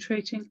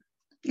concentrating.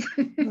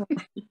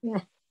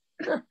 Yeah.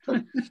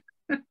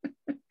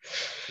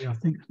 Yeah, I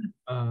think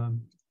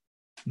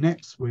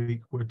next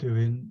week we're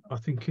doing, I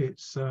think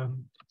it's,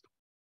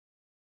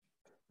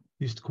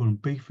 used to call them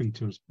beef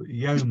eaters, but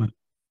yeoman.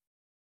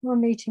 We're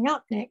meeting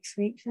up next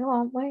week, so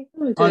aren't we?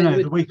 Oh no,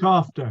 the week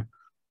after.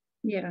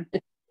 Yeah.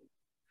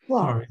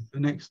 What? Sorry, the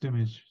next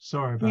image.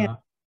 Sorry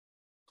about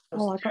that.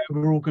 Oh,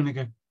 We're all going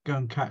to go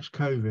and catch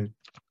COVID.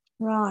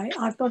 right,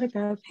 I've got to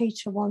go.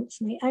 Peter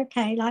wants me.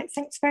 Okay,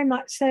 thanks very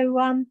much.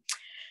 So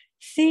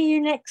see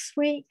you next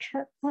week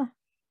at the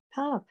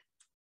pub.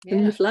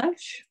 In the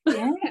flesh.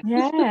 Yeah.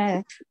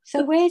 Yeah.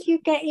 So where do you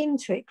get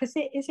into it? Because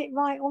is it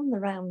right on the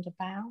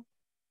roundabout?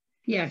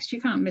 Yes,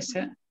 you can't miss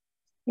it.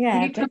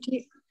 Yeah, Will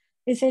you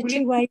is it Will you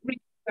two-way? come up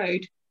Ringwood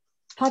Road?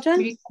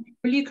 Pardon?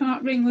 Will you come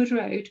up Ringwood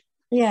Road?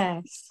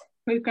 Yes.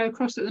 We go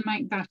across at the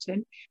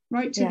Mountbatten,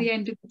 right to Yeah. the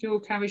end of the dual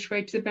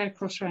carriageway to the Bear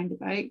Cross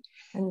roundabout,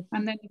 And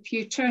then if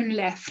you turn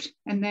left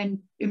and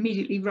then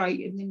immediately right,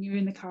 and then you're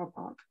in the car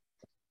park.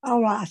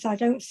 all right, so I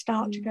don't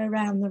start to go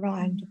round the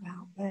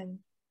roundabout then.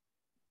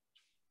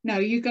 No,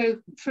 you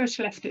go first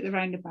left at the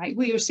roundabout.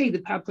 Well, you'll see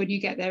the pub when you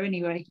get there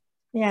anyway.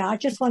 Yeah, I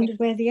just wondered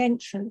where the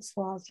entrance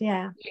was.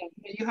 Yeah.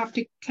 Yeah, you have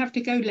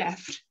to go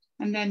left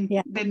and then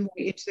right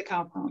into the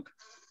car park.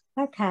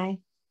 Okay.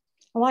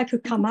 Well, I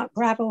could come up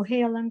Gravel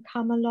Hill and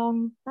come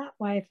along that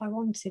way if I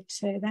wanted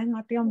to. Then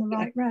I'd be on the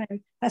right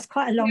road. That's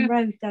quite a long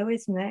road, though,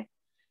 isn't it?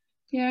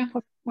 Yeah.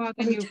 Well,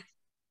 then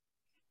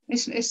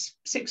it's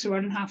 6 or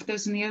 1.5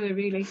 dozen the other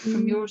really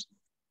from yours.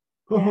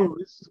 Oh,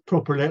 it's a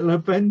proper little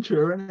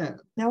adventure, isn't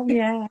it? Oh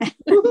yeah.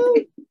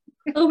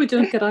 Oh, we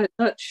don't get out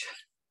much.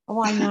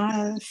 Oh, I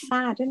know. It's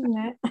sad, isn't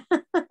it?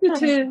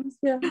 It is,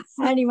 yes.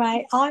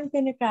 Anyway, I'm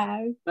going to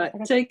go. Right,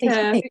 take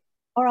care.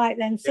 All right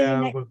then. See you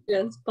next.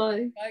 Yes,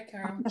 bye. Bye,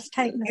 Karen. Just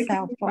take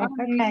myself off.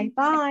 Bye. Okay,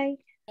 bye.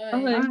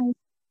 Bye.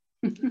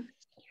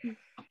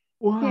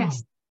 Wow.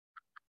 Yes.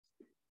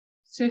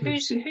 So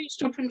who's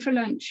stopping for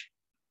lunch,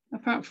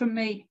 apart from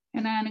me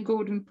and Anne and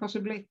Gordon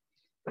possibly?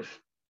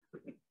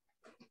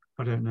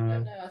 I don't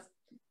know.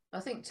 I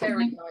think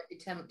Terry might be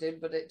tempted,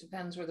 but it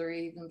depends whether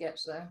he even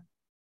gets there.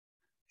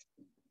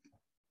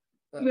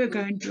 But We're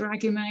going to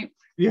drag him out.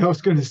 Yeah, I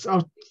was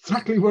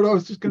exactly what I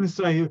was just going to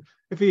say.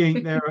 If he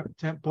ain't there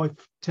at by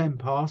 10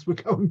 past, we're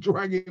going to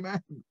drag him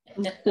out.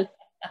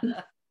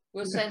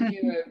 We'll send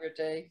you over,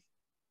 Dave.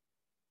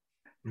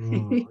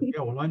 Oh,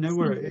 yeah, well, I know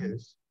where it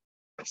is.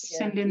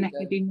 Send in the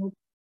heading.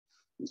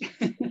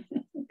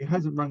 He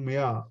hasn't rung me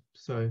up,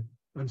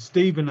 and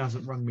Stephen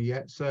hasn't rung me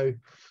yet, so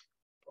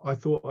I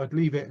thought I'd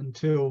leave it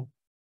until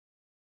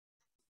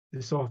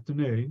this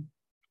afternoon,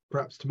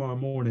 perhaps tomorrow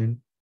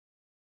morning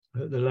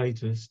at the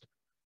latest,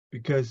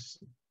 because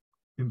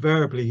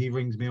invariably he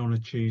rings me on a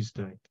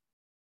Tuesday.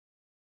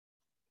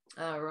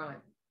 Oh, right.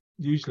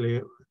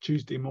 Usually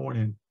Tuesday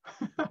morning.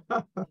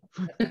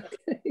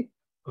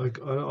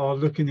 I'll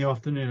look in the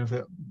afternoon if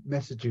it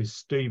messages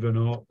Stephen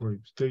Art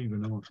Group.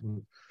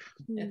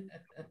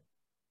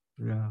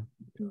 Yeah.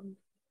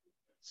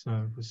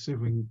 So we'll see if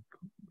we can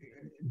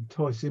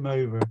entice him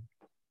over.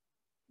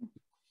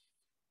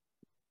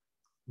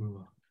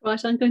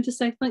 Right, I'm going to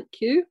say thank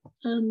you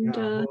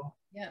and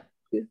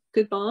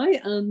goodbye,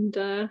 and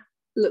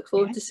look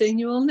forward to seeing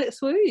you all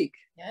next week.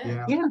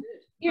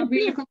 Yeah,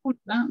 really looking forward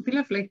to that. It'd be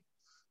lovely.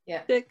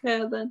 Yeah. Take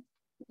care then.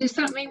 Does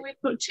that mean we've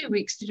got 2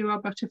 weeks to do our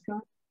butterfly?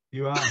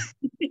 You are.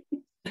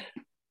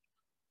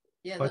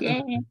 Yeah,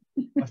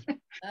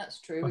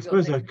 that's true. I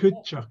suppose I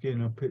could chuck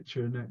in a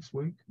picture next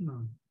week.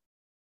 No.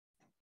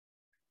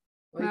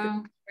 Well, you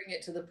can bring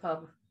it to the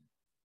pub.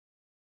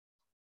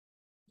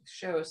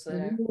 Show us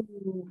there.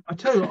 I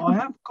tell you, I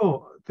have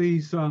got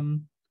these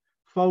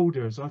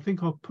folders. I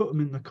think I'll put them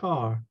in the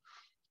car,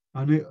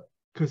 and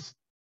because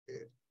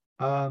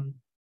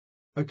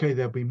okay,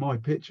 they'll be my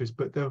pictures,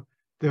 but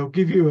they'll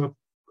give you a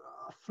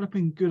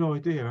flipping good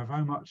idea of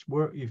how much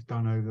work you've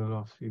done over the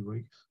last few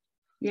weeks.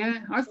 Yeah,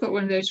 I've got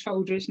one of those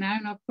folders now,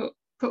 and I've put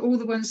all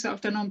the ones that I've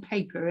done on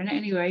paper in it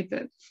anyway,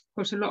 but of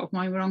course a lot of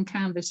mine were on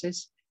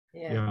canvases.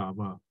 Yeah,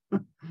 well,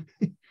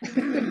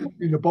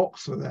 in a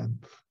box for them.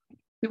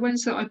 The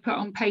ones that I put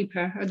on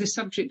paper are the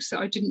subjects that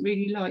I didn't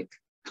really like.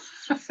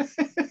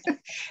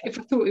 If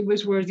I thought it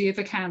was worthy of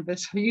a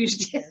canvas, I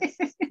used it.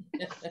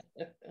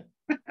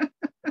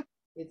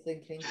 Good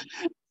thinking.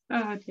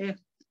 Oh dear.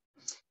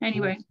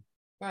 Anyway,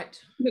 right.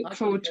 Look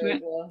forward to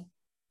it. Well.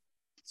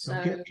 So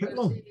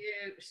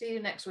see you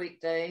next week,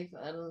 Dave,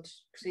 and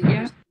see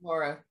you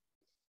tomorrow.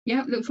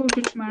 Yeah, look forward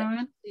to tomorrow.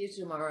 Yeah, see you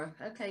tomorrow.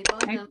 Okay, bye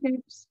then.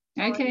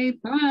 Okay,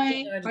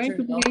 bye. Bye,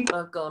 everybody.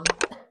 I've gone.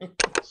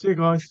 See you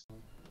guys.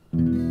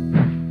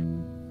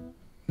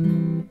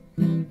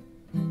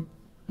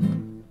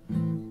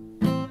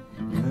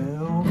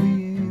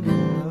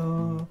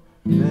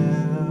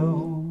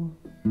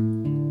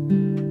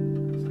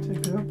 Let's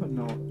take it up a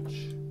notch.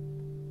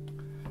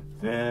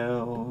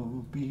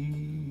 There'll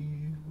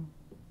be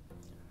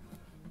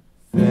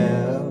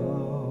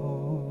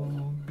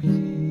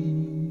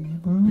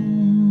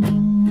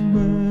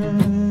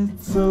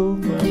bluebirds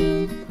over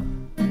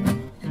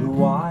the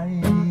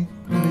white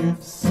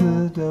cliffs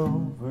of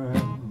Dover.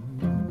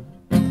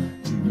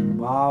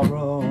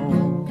 Tomorrow,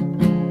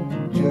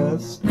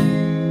 just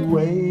you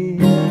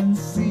wait and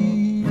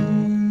see.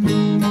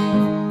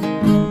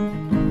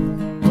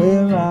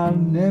 Well, I'll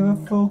never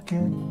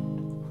forget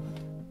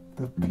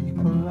the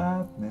people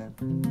I've met,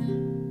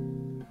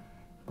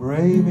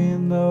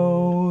 braving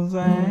those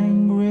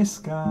angry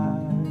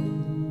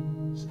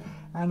skies.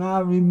 And I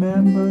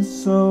remember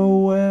so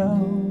well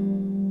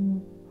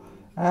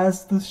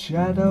as the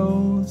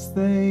shadows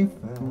they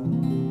fell,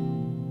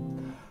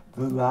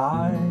 the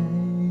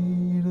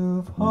light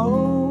of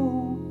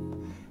hope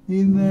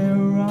in their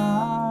eyes.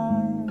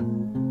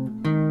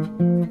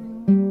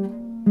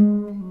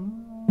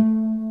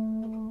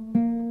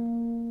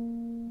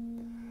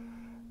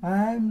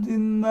 And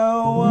in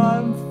the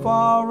one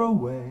far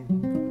away,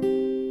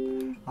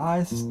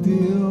 I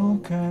still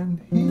can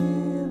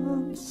hear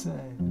them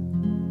say,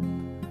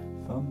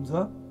 thumbs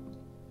up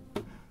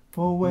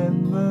for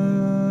when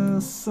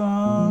the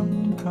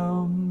sun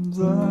comes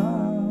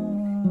up.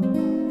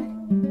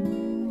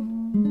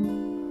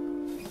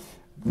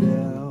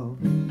 There'll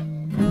be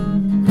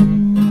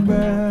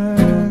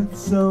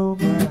bluebirds over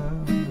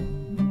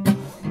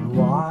the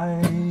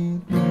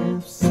white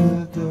cliffs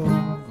of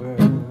Dover.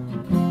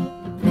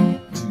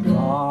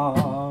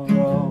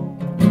 Tomorrow,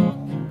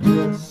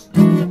 just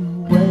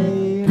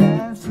wait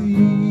and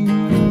see.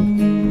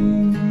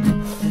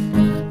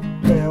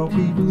 There'll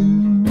be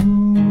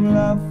blue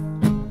love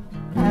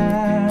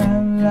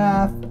and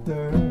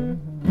laughter,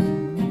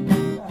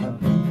 and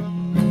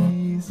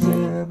peace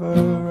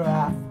ever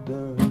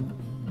after.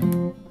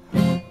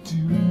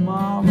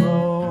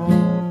 Tomorrow,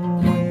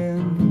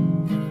 when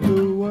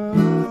the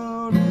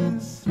world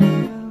is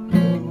still,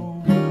 the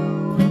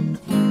world is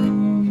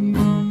free.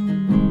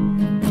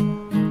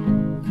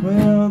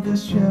 Well, the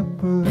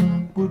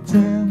shepherd will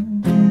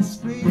tend his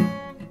sleep,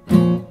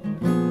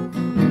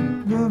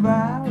 the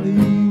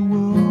valley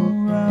will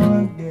roar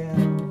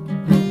again,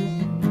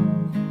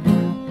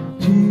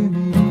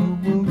 Jimmy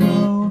will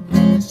go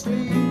to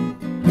sleep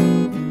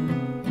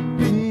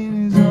in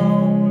his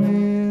own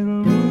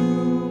little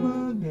room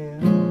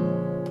again.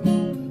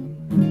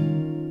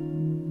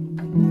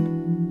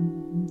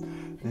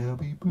 There'll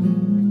be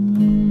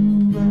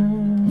bluebirds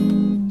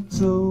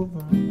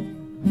over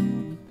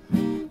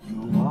the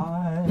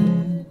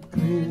white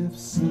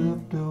cliffs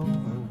of Dover.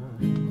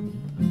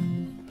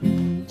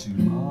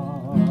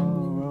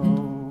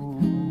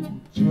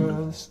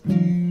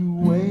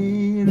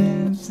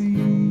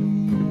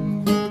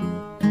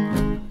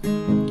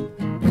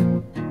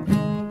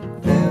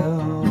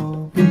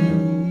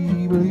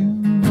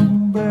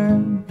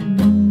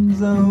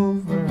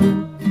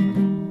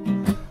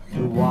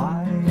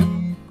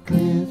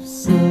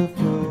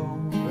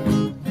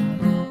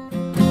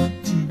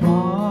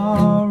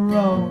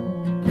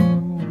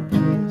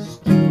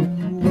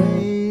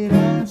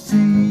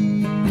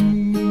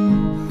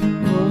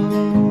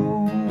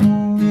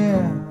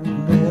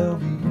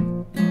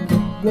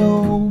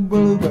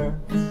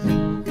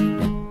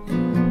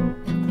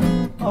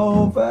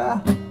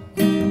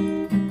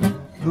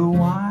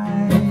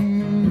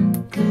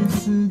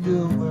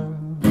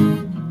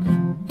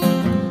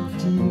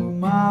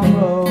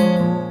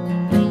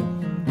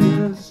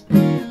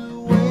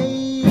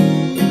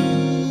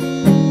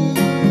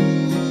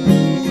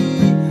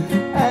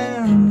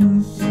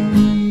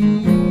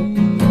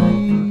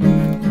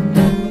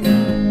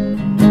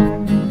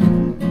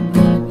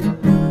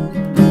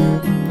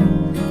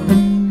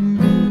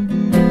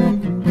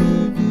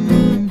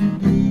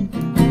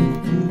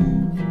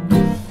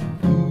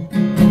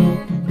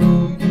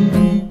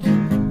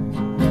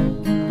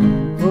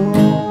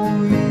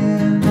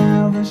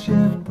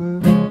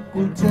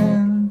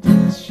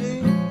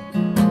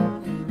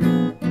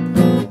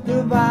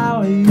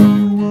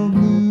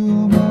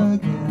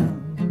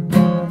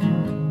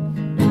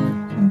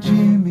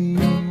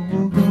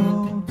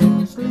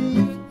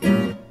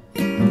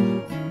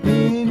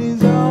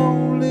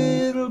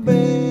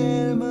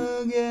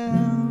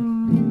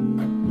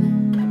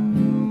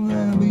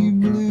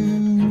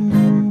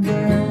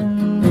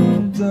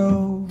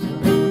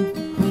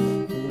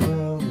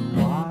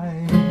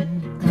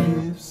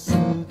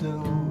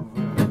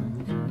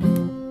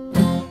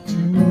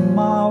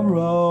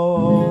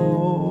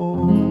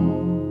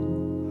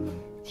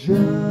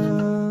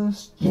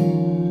 Just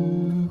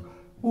you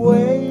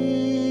wait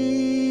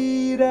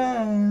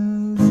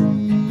and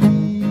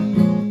see.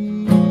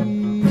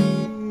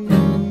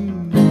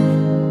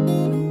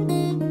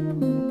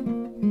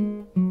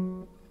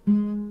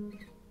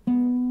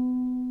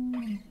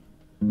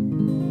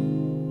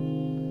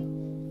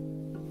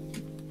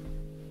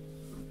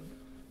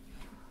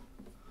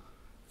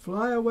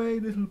 Fly away,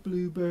 little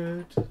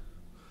bluebird,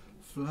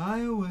 fly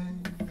away.